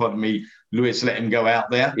wide, or pardon me, Lewis let him go out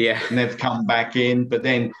there. Yeah. And they've come back in, but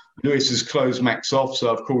then Lewis has closed Max off. So,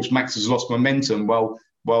 of course, Max has lost momentum. Well,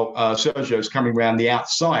 Sergio's coming around the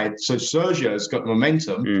outside. So Sergio's got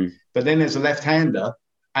momentum, but then there's a left-hander.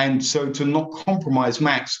 And so to not compromise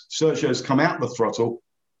Max, Sergio's come out the throttle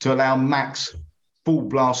to allow Max full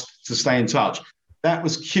blast to stay in touch. That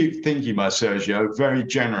was cute thinking by Sergio, very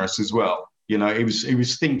generous as well. He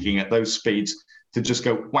was thinking at those speeds to just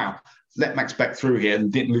go, wow, let Max back through here,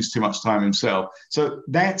 and didn't lose too much time himself. So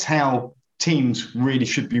that's how teams really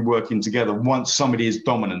should be working together once somebody is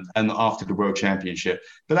dominant and after the World Championship.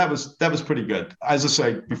 But that was pretty good. As I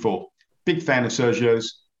said before, big fan of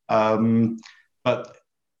Sergio's. But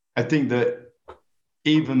I think that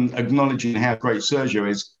even acknowledging how great Sergio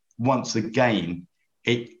is once again,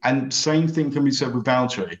 and same thing can be said with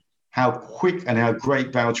Valtteri, how quick and how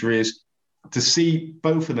great Valtteri is. To see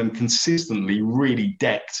both of them consistently really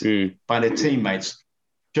decked by their teammates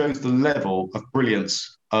shows the level of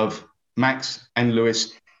brilliance of Max and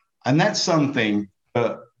Lewis. And that's something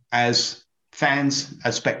that as fans,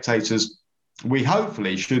 as spectators, we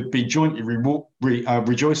hopefully should be jointly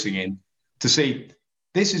rejoicing in, to see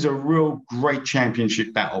this is a real great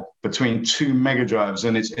championship battle between two mega drivers,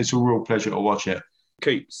 and it's a real pleasure to watch it.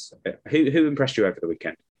 Coops, who impressed you over the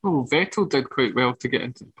weekend? Oh, Vettel did quite well to get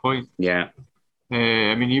into the point. Yeah.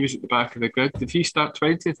 He was at the back of the grid. Did he start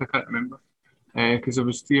 20th? I can't remember. Because there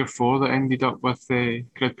was 3 or 4 that ended up with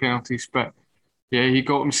grid penalties. But, yeah, he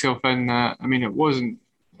got himself in that. I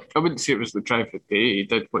wouldn't say it was the drive of the day. He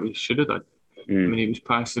did what he should have done. He was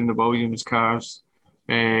passing the Williams cars,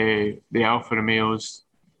 the Alfa Romeos,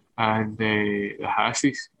 and the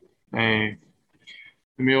Hasses. And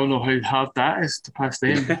we all know how hard that is to pass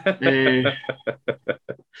them.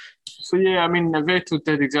 So, yeah, Vettel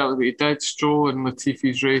did exactly what he did. Stroll and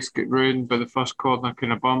Latifi's race got ruined by the first corner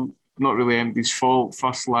kind of bump. Not really anybody's fault.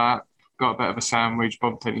 First lap, got a bit of a sandwich,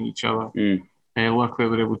 bumped into each other. Luckily,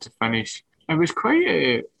 they were able to finish. I was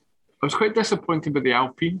quite disappointed with the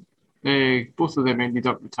Alpine. Both of them ended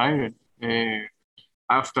up retiring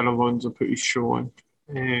after Alonso put his show on.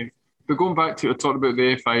 But going back to talking about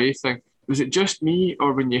the FIA thing, was it just me,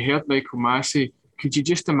 or when you heard Michael Massey, could you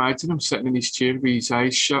just imagine him sitting in his chair with his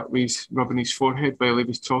eyes shut, with his rubbing his forehead while he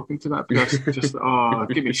was talking to that person? Just,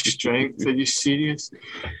 give me strength. Are you serious?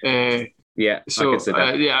 Yeah, so, I can see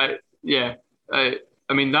that.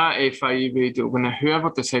 That FIA radio, when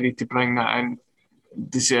whoever decided to bring that in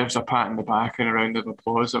deserves a pat on the back and a round of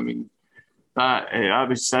applause.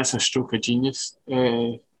 That's a stroke of genius.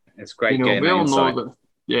 It's great. We all know that.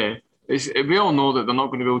 Yeah. we all know that they're not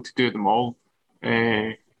going to be able to do them all.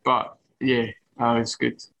 But yeah, it's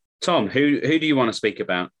good. Tom, who do you want to speak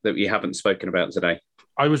about that you haven't spoken about today?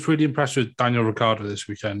 I was really impressed with Daniel Ricciardo this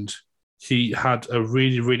weekend. He had a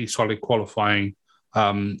really, really solid qualifying,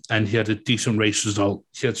 and he had a decent race result.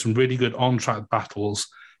 He had some really good on-track battles,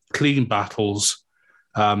 clean battles,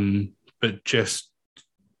 but just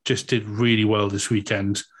did really well this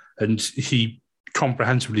weekend. And he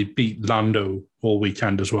comprehensively beat Lando all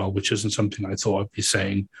weekend as well, which isn't something I thought I'd be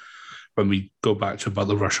saying when we go back to about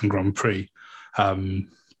the Russian Grand Prix.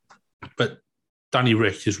 But Danny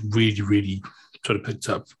Rick is really, really sort of picked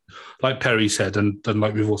up. Like Perry said, and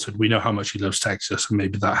like we've all said, we know how much he loves Texas, and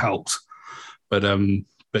maybe that helps. But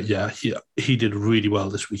yeah, he did really well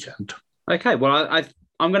this weekend. Okay, well,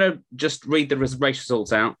 I'm going to just read the race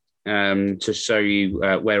results out to show you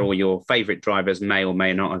where all your favourite drivers may or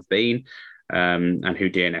may not have been, and who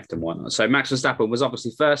DNF'd and whatnot. So Max Verstappen was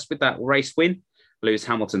obviously first with that race win. Lewis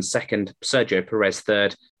Hamilton second, Sergio Perez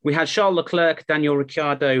third. We had Charles Leclerc, Daniel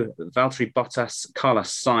Ricciardo, Valtteri Bottas,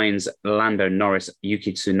 Carlos Sainz, Lando Norris,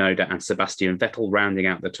 Yuki Tsunoda and Sebastian Vettel rounding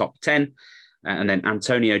out the top 10. And then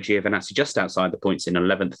Antonio Giovinazzi just outside the points in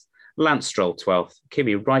 11th, Lance Stroll 12th,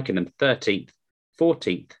 Kimi Raikkonen 13th,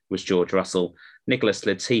 14th was George Russell, Nicholas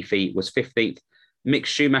Latifi was 15th, Mick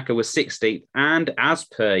Schumacher was 16th, and as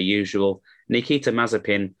per usual, Nikita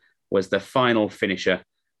Mazepin was the final finisher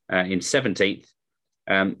in 17th.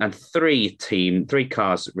 And three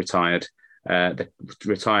cars retired. The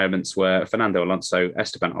retirements were Fernando Alonso,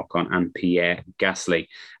 Esteban Ocon, and Pierre Gasly.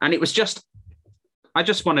 And it was I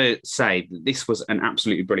just want to say that this was an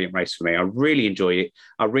absolutely brilliant race for me. I really enjoyed it.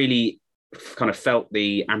 I really kind of felt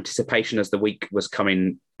the anticipation as the week was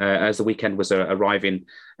coming, as the weekend was arriving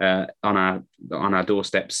on our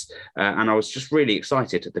doorsteps. And I was just really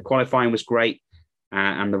excited. The qualifying was great,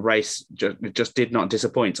 and the race just did not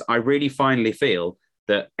disappoint. I really finally feel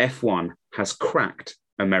that F1 has cracked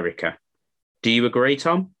America. Do you agree,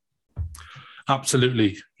 Tom?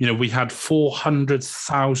 Absolutely. You know, we had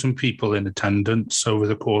 400,000 people in attendance over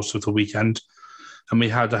the course of the weekend, and we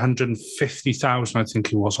had 150,000, I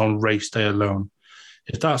think it was, on race day alone.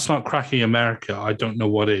 If that's not cracking America, I don't know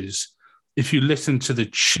what is. If you listen to the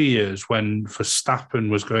cheers when Verstappen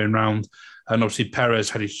was going around, and obviously Perez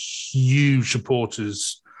had a huge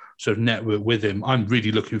supporters sort of network with him, I'm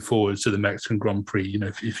really looking forward to the Mexican Grand Prix. You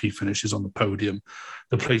know, if he finishes on the podium,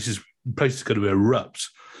 the place is going to erupt.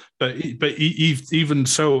 But even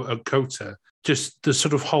so, at COTA, just the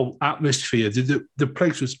sort of whole atmosphere, the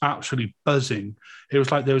place was absolutely buzzing. It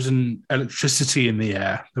was like there was an electricity in the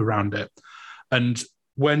air around it. And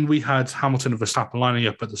when we had Hamilton and Verstappen lining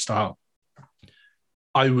up at the start,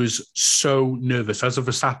 I was so nervous. As a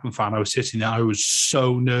Verstappen fan, I was sitting there, I was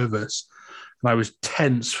so nervous. And I was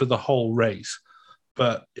tense for the whole race.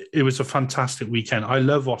 But it was a fantastic weekend. I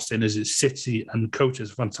love Austin as its city, and COTA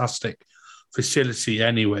is a fantastic facility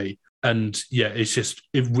anyway. And yeah, it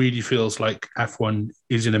really feels like F1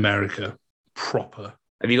 is in America proper.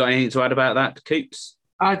 Have you got anything to add about that, Coops?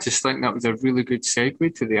 I just think that was a really good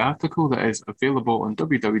segue to the article that is available on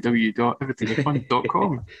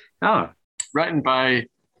www.everythingfun.com. Written by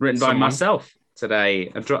myself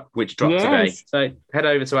today, which dropped today. So head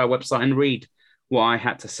over to our website and read what I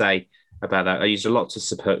had to say about that. I used a lot of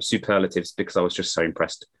superlatives because I was just so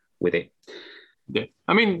impressed with it. Yeah,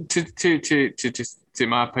 I mean, to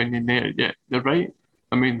my opinion, they're right.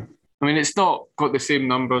 I mean, it's not got the same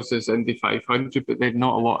numbers as Indy 500, but then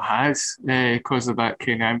not a lot has because of that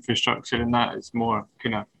kind of infrastructure, and that is more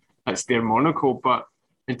kind of that's their Monaco. But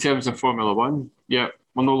in terms of Formula One, yeah,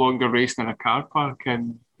 we're no longer racing in a car park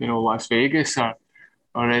in Las Vegas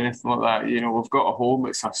or anything like that. You know, we've got a home.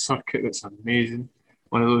 It's a circuit that's amazing.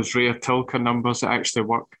 One of those rare Tilke numbers that actually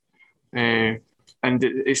work. And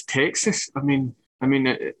it's Texas. I mean,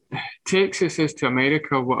 Texas is to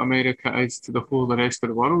America what America is to the whole the rest of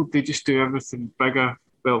the world. They just do everything bigger.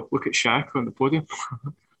 Well, look at Shaq on the podium.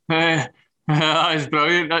 That is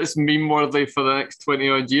brilliant. That's meme-worthy for the next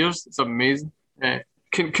 20-odd years. It's amazing.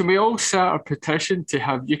 Can we all start a petition to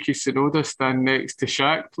have Yuki Tsunoda stand next to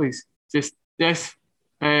Shaq, please? Just, yes.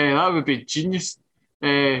 That would be genius.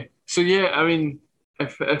 So, yeah, I mean,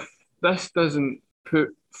 if this doesn't put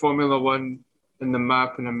Formula One in the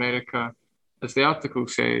map in America, as the article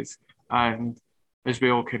says, and as we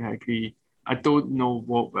all can agree, I don't know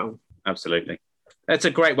what will. Absolutely. That's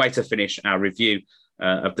a great way to finish our review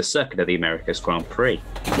of the Circuit of the Americas Grand Prix.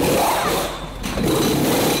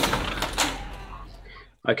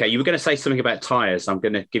 Okay, you were going to say something about tyres. I'm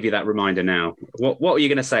going to give you that reminder now. What were you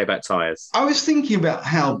going to say about tyres? I was thinking about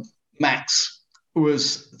how Max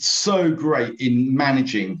was so great in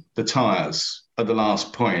managing the tyres at the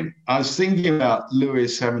last point. I was thinking about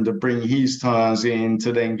Lewis having to bring his tyres in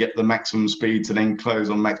to then get the maximum speed to then close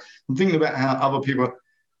on max. I'm thinking about how other people.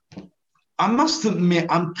 I must admit,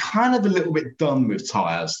 I'm kind of a little bit done with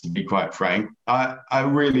tyres, to be quite frank. I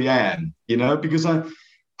really am, because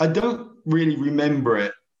I don't really remember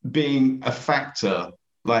it being a factor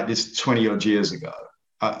like this 20 odd years ago,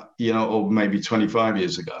 or maybe 25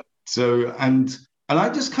 years ago. So, and I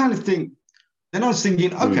just kind of think, then I was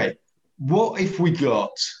thinking, okay, what if we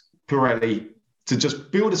got Pirelli to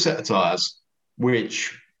just build a set of tyres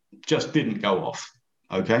which just didn't go off?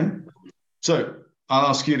 Okay. So I'll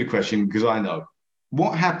ask you the question because I know.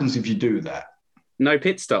 What happens if you do that? No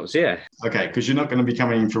pit stops, yeah. Okay, because you're not going to be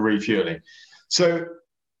coming in for refueling. So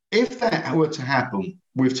if that were to happen,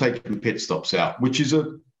 we've taken pit stops out, which is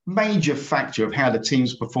a major factor of how the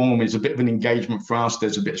teams perform. It's a bit of an engagement for us.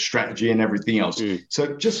 There's a bit of strategy and everything else.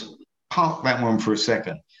 So just park that one for a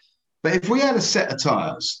second. But if we had a set of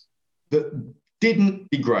tyres that didn't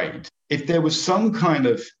degrade, if there was some kind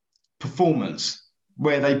of performance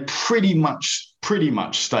where they pretty much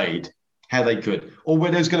stayed how they could, or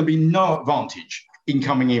where there's going to be no advantage in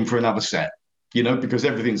coming in for another set, because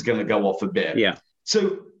everything's going to go off a bit. Yeah.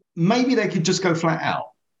 So maybe they could just go flat out.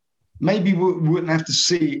 Maybe we wouldn't have to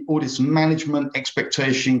see all this management,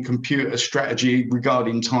 expectation, computer strategy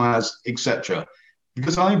regarding tyres, etc.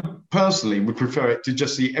 Because I personally would prefer it to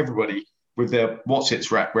just see everybody with their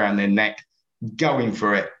what's-its wrapped around their neck, going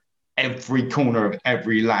for it every corner of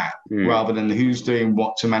every lap, rather than who's doing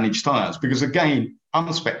what to manage tyres. Because again, I'm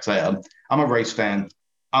a spectator, I'm a race fan,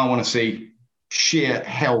 I want to see sheer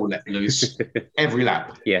hell let loose every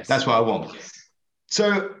lap. Yes. That's what I want.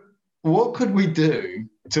 So what could we do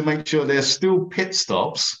to make sure there's still pit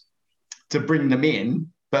stops to bring them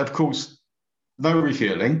in, but of course, no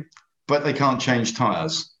refueling, but they can't change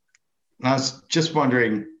tyres? And I was just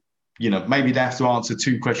wondering, maybe they have to answer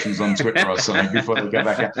 2 questions on Twitter or something before they go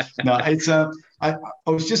back out. No, it's I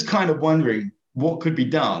was just kind of wondering what could be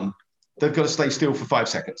done. They've got to stay still for 5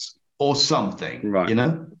 seconds or something, right?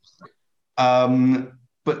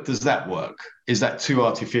 But does that work? Is that too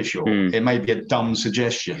artificial? It may be a dumb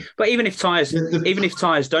suggestion. But even if tyres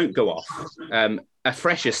don't go off, a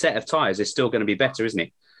fresher set of tyres is still going to be better, isn't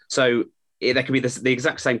it? So there can be the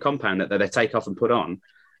exact same compound that they take off and put on.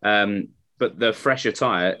 But the fresher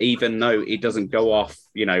tyre, even though it doesn't go off,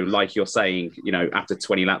 like you're saying, after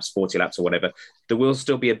 20 laps, 40 laps or whatever, there will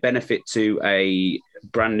still be a benefit to a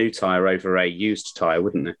brand new tyre over a used tyre,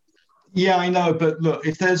 wouldn't there? Yeah, I know. But look,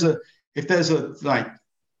 if there's a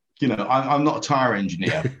I'm not a tyre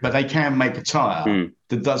engineer, but they can make a tyre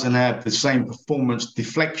that doesn't have the same performance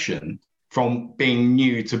deflection from being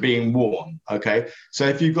new to being worn. Okay. So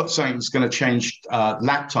if you've got something that's going to change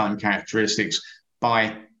lap time characteristics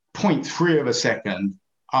by 0.3 of a second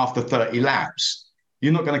after 30 laps,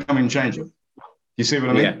 you're not going to come in and change them. You see what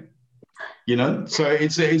I mean? Yeah. So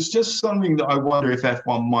it's just something that I wonder if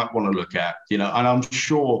F1 might want to look at, and I'm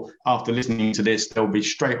sure after listening to this, they'll be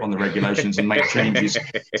straight on the regulations and make changes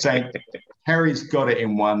saying, Harry's got it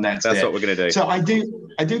in one, that's what we're going to do. So I do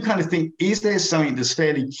kind of think, is there something that's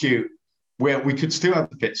fairly cute where we could still have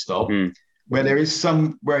the pit stop, where there's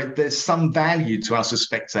some value to us as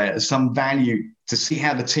spectators, some value to see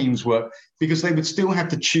how the teams work, because they would still have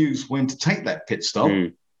to choose when to take that pit stop.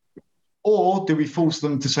 Or do we force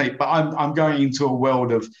them to say, but I'm going into a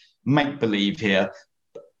world of make-believe here.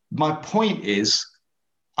 My point is,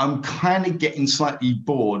 I'm kind of getting slightly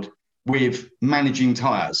bored with managing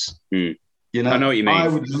tyres. I know what you mean. I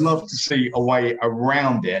would love to see a way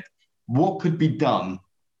around it. What could be done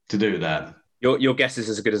to do that? Your guess is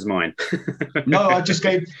as good as mine. No, I just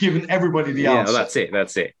given everybody the answer. Well,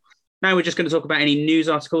 that's it. Now we're just going to talk about any news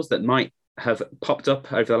articles that might have popped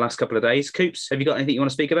up over the last couple of days. Coops, have you got anything you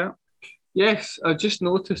want to speak about? Yes, I just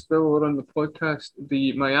noticed while we're on the podcast,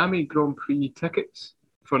 the Miami Grand Prix tickets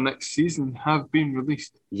for next season have been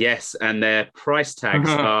released. Yes, and their price tags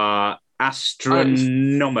are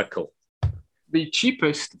astronomical. The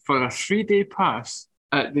cheapest for a 3-day pass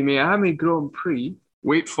at the Miami Grand Prix,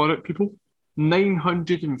 wait for it, people,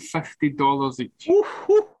 $950 each.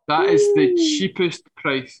 That is the cheapest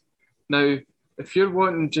price. Now, if you're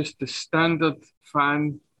wanting just the standard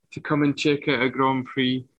fan to come and check out a Grand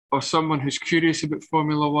Prix, or someone who's curious about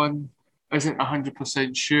Formula One, isn't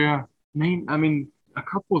 100% sure, a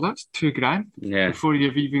couple, that's $2,000 before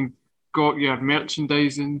you've even got your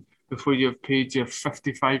merchandising, before you've paid your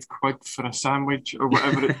 55 quid for a sandwich or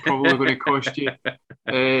whatever it's probably going to cost you.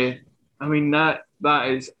 That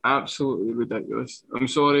is absolutely ridiculous. I'm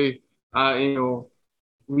sorry,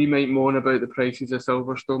 we might moan about the prices of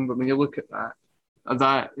Silverstone, but when you look at that,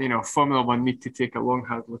 that, Formula One need to take a long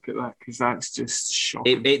hard look at that, because that's just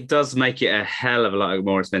shocking. It does make it a hell of a lot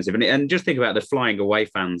more expensive. And just think about the flying away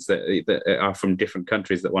fans that are from different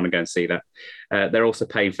countries that want to go and see that. They're also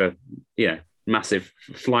paying for, massive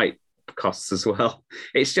flight costs as well.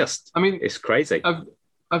 It's just, it's crazy.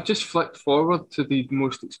 I've just flicked forward to the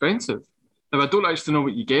most expensive. Now, I don't actually know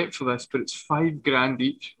what you get for this, but it's $5,000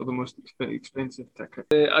 each for the most expensive ticket.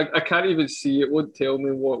 I can't even see, it won't tell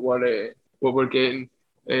me what we're getting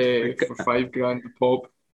for $5,000 a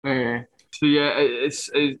pop. So yeah,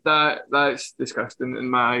 it's that's disgusting in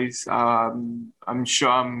my eyes. I'm sure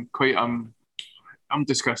I'm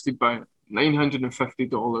disgusted by it.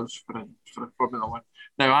 $950 for a Formula One.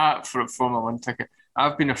 Now, for a Formula One ticket,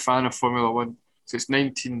 I've been a fan of Formula One since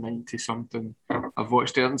 1990 something. I've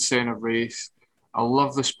watched Ayrton Senna race. I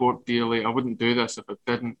love the sport dearly. I wouldn't do this if I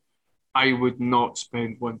didn't. I would not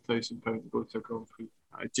spend £1,000 to go to a Grand Prix.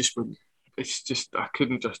 I just wouldn't. It's just, I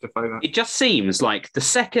couldn't justify that. It just seems like the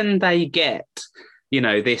second they get,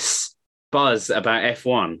 this buzz about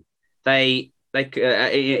F1, they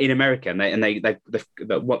in America, and they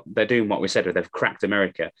what they're doing, what we said, they've cracked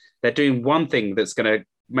America. They're doing one thing that's going to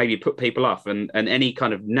maybe put people off, and any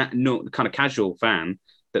kind of casual fan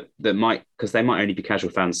that might, because they might only be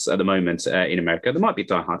casual fans at the moment in America. There might be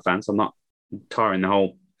diehard fans. I'm not tarring the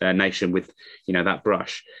whole nation with that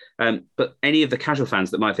brush, but any of the casual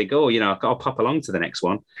fans that might think, I'll pop along to the next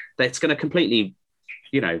one, that's going to completely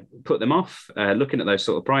put them off looking at those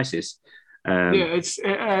sort of prices. It's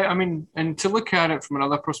and to look at it from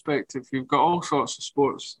another perspective, you've got all sorts of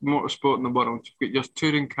sports, motorsport in the world. You've got your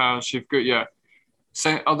touring cars, you've got your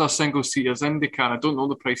other single seaters, IndyCar. I don't know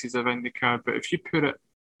the prices of IndyCar, but if you put it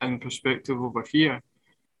in perspective over here,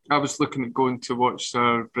 I was looking at going to watch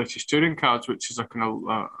British Touring Cars, which is a kind of,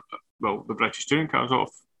 the British Touring Cars off.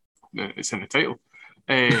 It's in the title.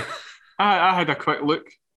 I had a quick look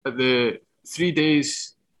at the 3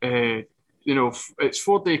 days, it's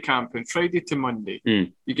 4-day camping, Friday to Monday.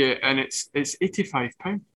 You get, and it's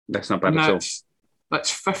 £85. That's not bad at all. That's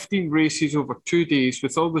 15 races over 2 days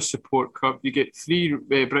with all the support cup. You get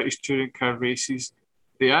 3 British Touring Car races.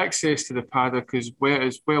 The access to the paddock is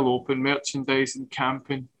well open, merchandising,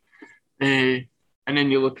 camping. And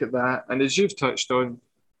then you look at that, and as you've touched on,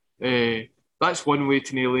 that's one way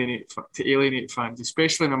to alienate fans,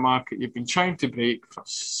 especially in a market you've been trying to break for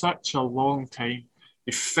such a long time.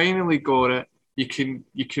 You finally got it. You can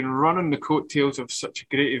run on the coattails of such a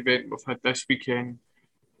great event we've had this weekend,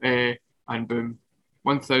 and boom,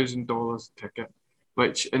 $1,000 a ticket,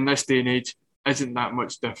 which in this day and age isn't that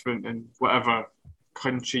much different in whatever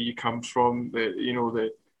country you come from.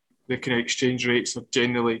 The kind of exchange rates are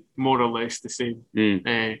generally more or less the same.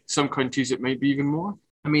 Some countries it might be even more.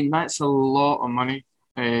 That's a lot of money,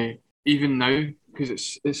 even now,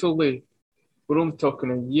 because it's only, we're only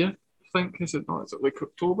talking a year, I think, is it not? Is it like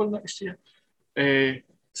October next year?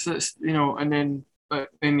 So it's, and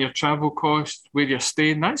then your travel costs, where you're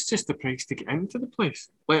staying, that's just the price to get into the place,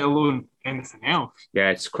 let alone anything else.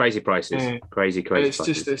 Yeah, it's crazy prices. Crazy it's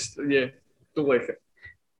prices. Don't like it.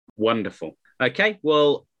 Wonderful. Okay,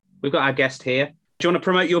 well, we've got our guest here. Do you want to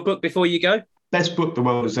promote your book before you go? Best book the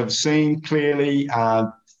world has ever seen, clearly.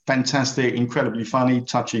 Fantastic, incredibly funny,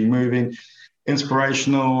 touching, moving,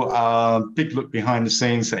 inspirational, big look behind the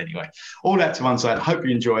scenes. Anyway, all that to one side. Hope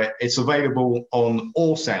you enjoy it. It's available on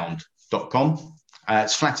allsound.com.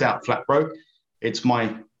 It's flat out, flat broke. It's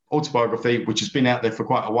my autobiography, which has been out there for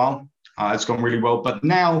quite a while. It's gone really well, but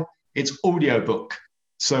now it's audiobook.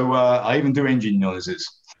 So I even do engine noises.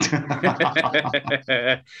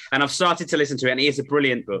 And I've started to listen to it, and it is a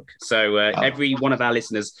brilliant book. So every one of our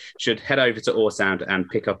listeners should head over to Allsound and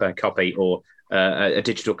pick up a copy or a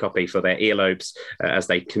digital copy for their earlobes as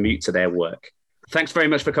they commute to their work. Thanks very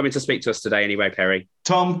much for coming to speak to us today anyway, Perry.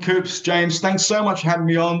 Tom, Coops, James, thanks so much for having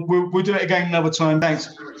me on. We'll do it again another time.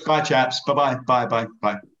 Thanks. Bye, chaps. Bye-bye.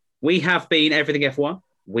 Bye. We have been Everything F1.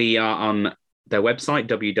 We are on their website,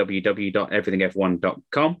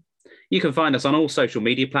 www.everythingf1.com. You can find us on all social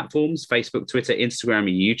media platforms, Facebook, Twitter, Instagram, and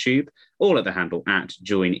YouTube, all at the handle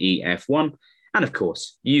 @JoinEF1. And of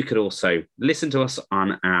course, you could also listen to us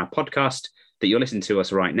on our podcast that you're listening to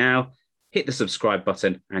us right now. Hit the subscribe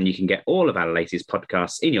button and you can get all of our latest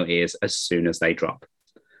podcasts in your ears as soon as they drop.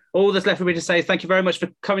 All that's left for me to say is thank you very much for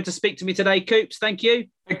coming to speak to me today, Coops. Thank you.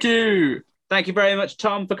 Thank you. Thank you very much,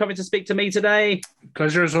 Tom, for coming to speak to me today.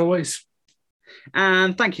 Pleasure as always.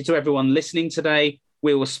 And thank you to everyone listening today.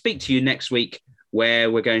 We will speak to you next week, where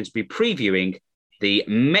we're going to be previewing the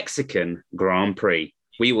Mexican Grand Prix.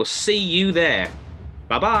 We will see you there.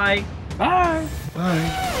 Bye-bye. Bye.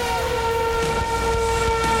 Bye.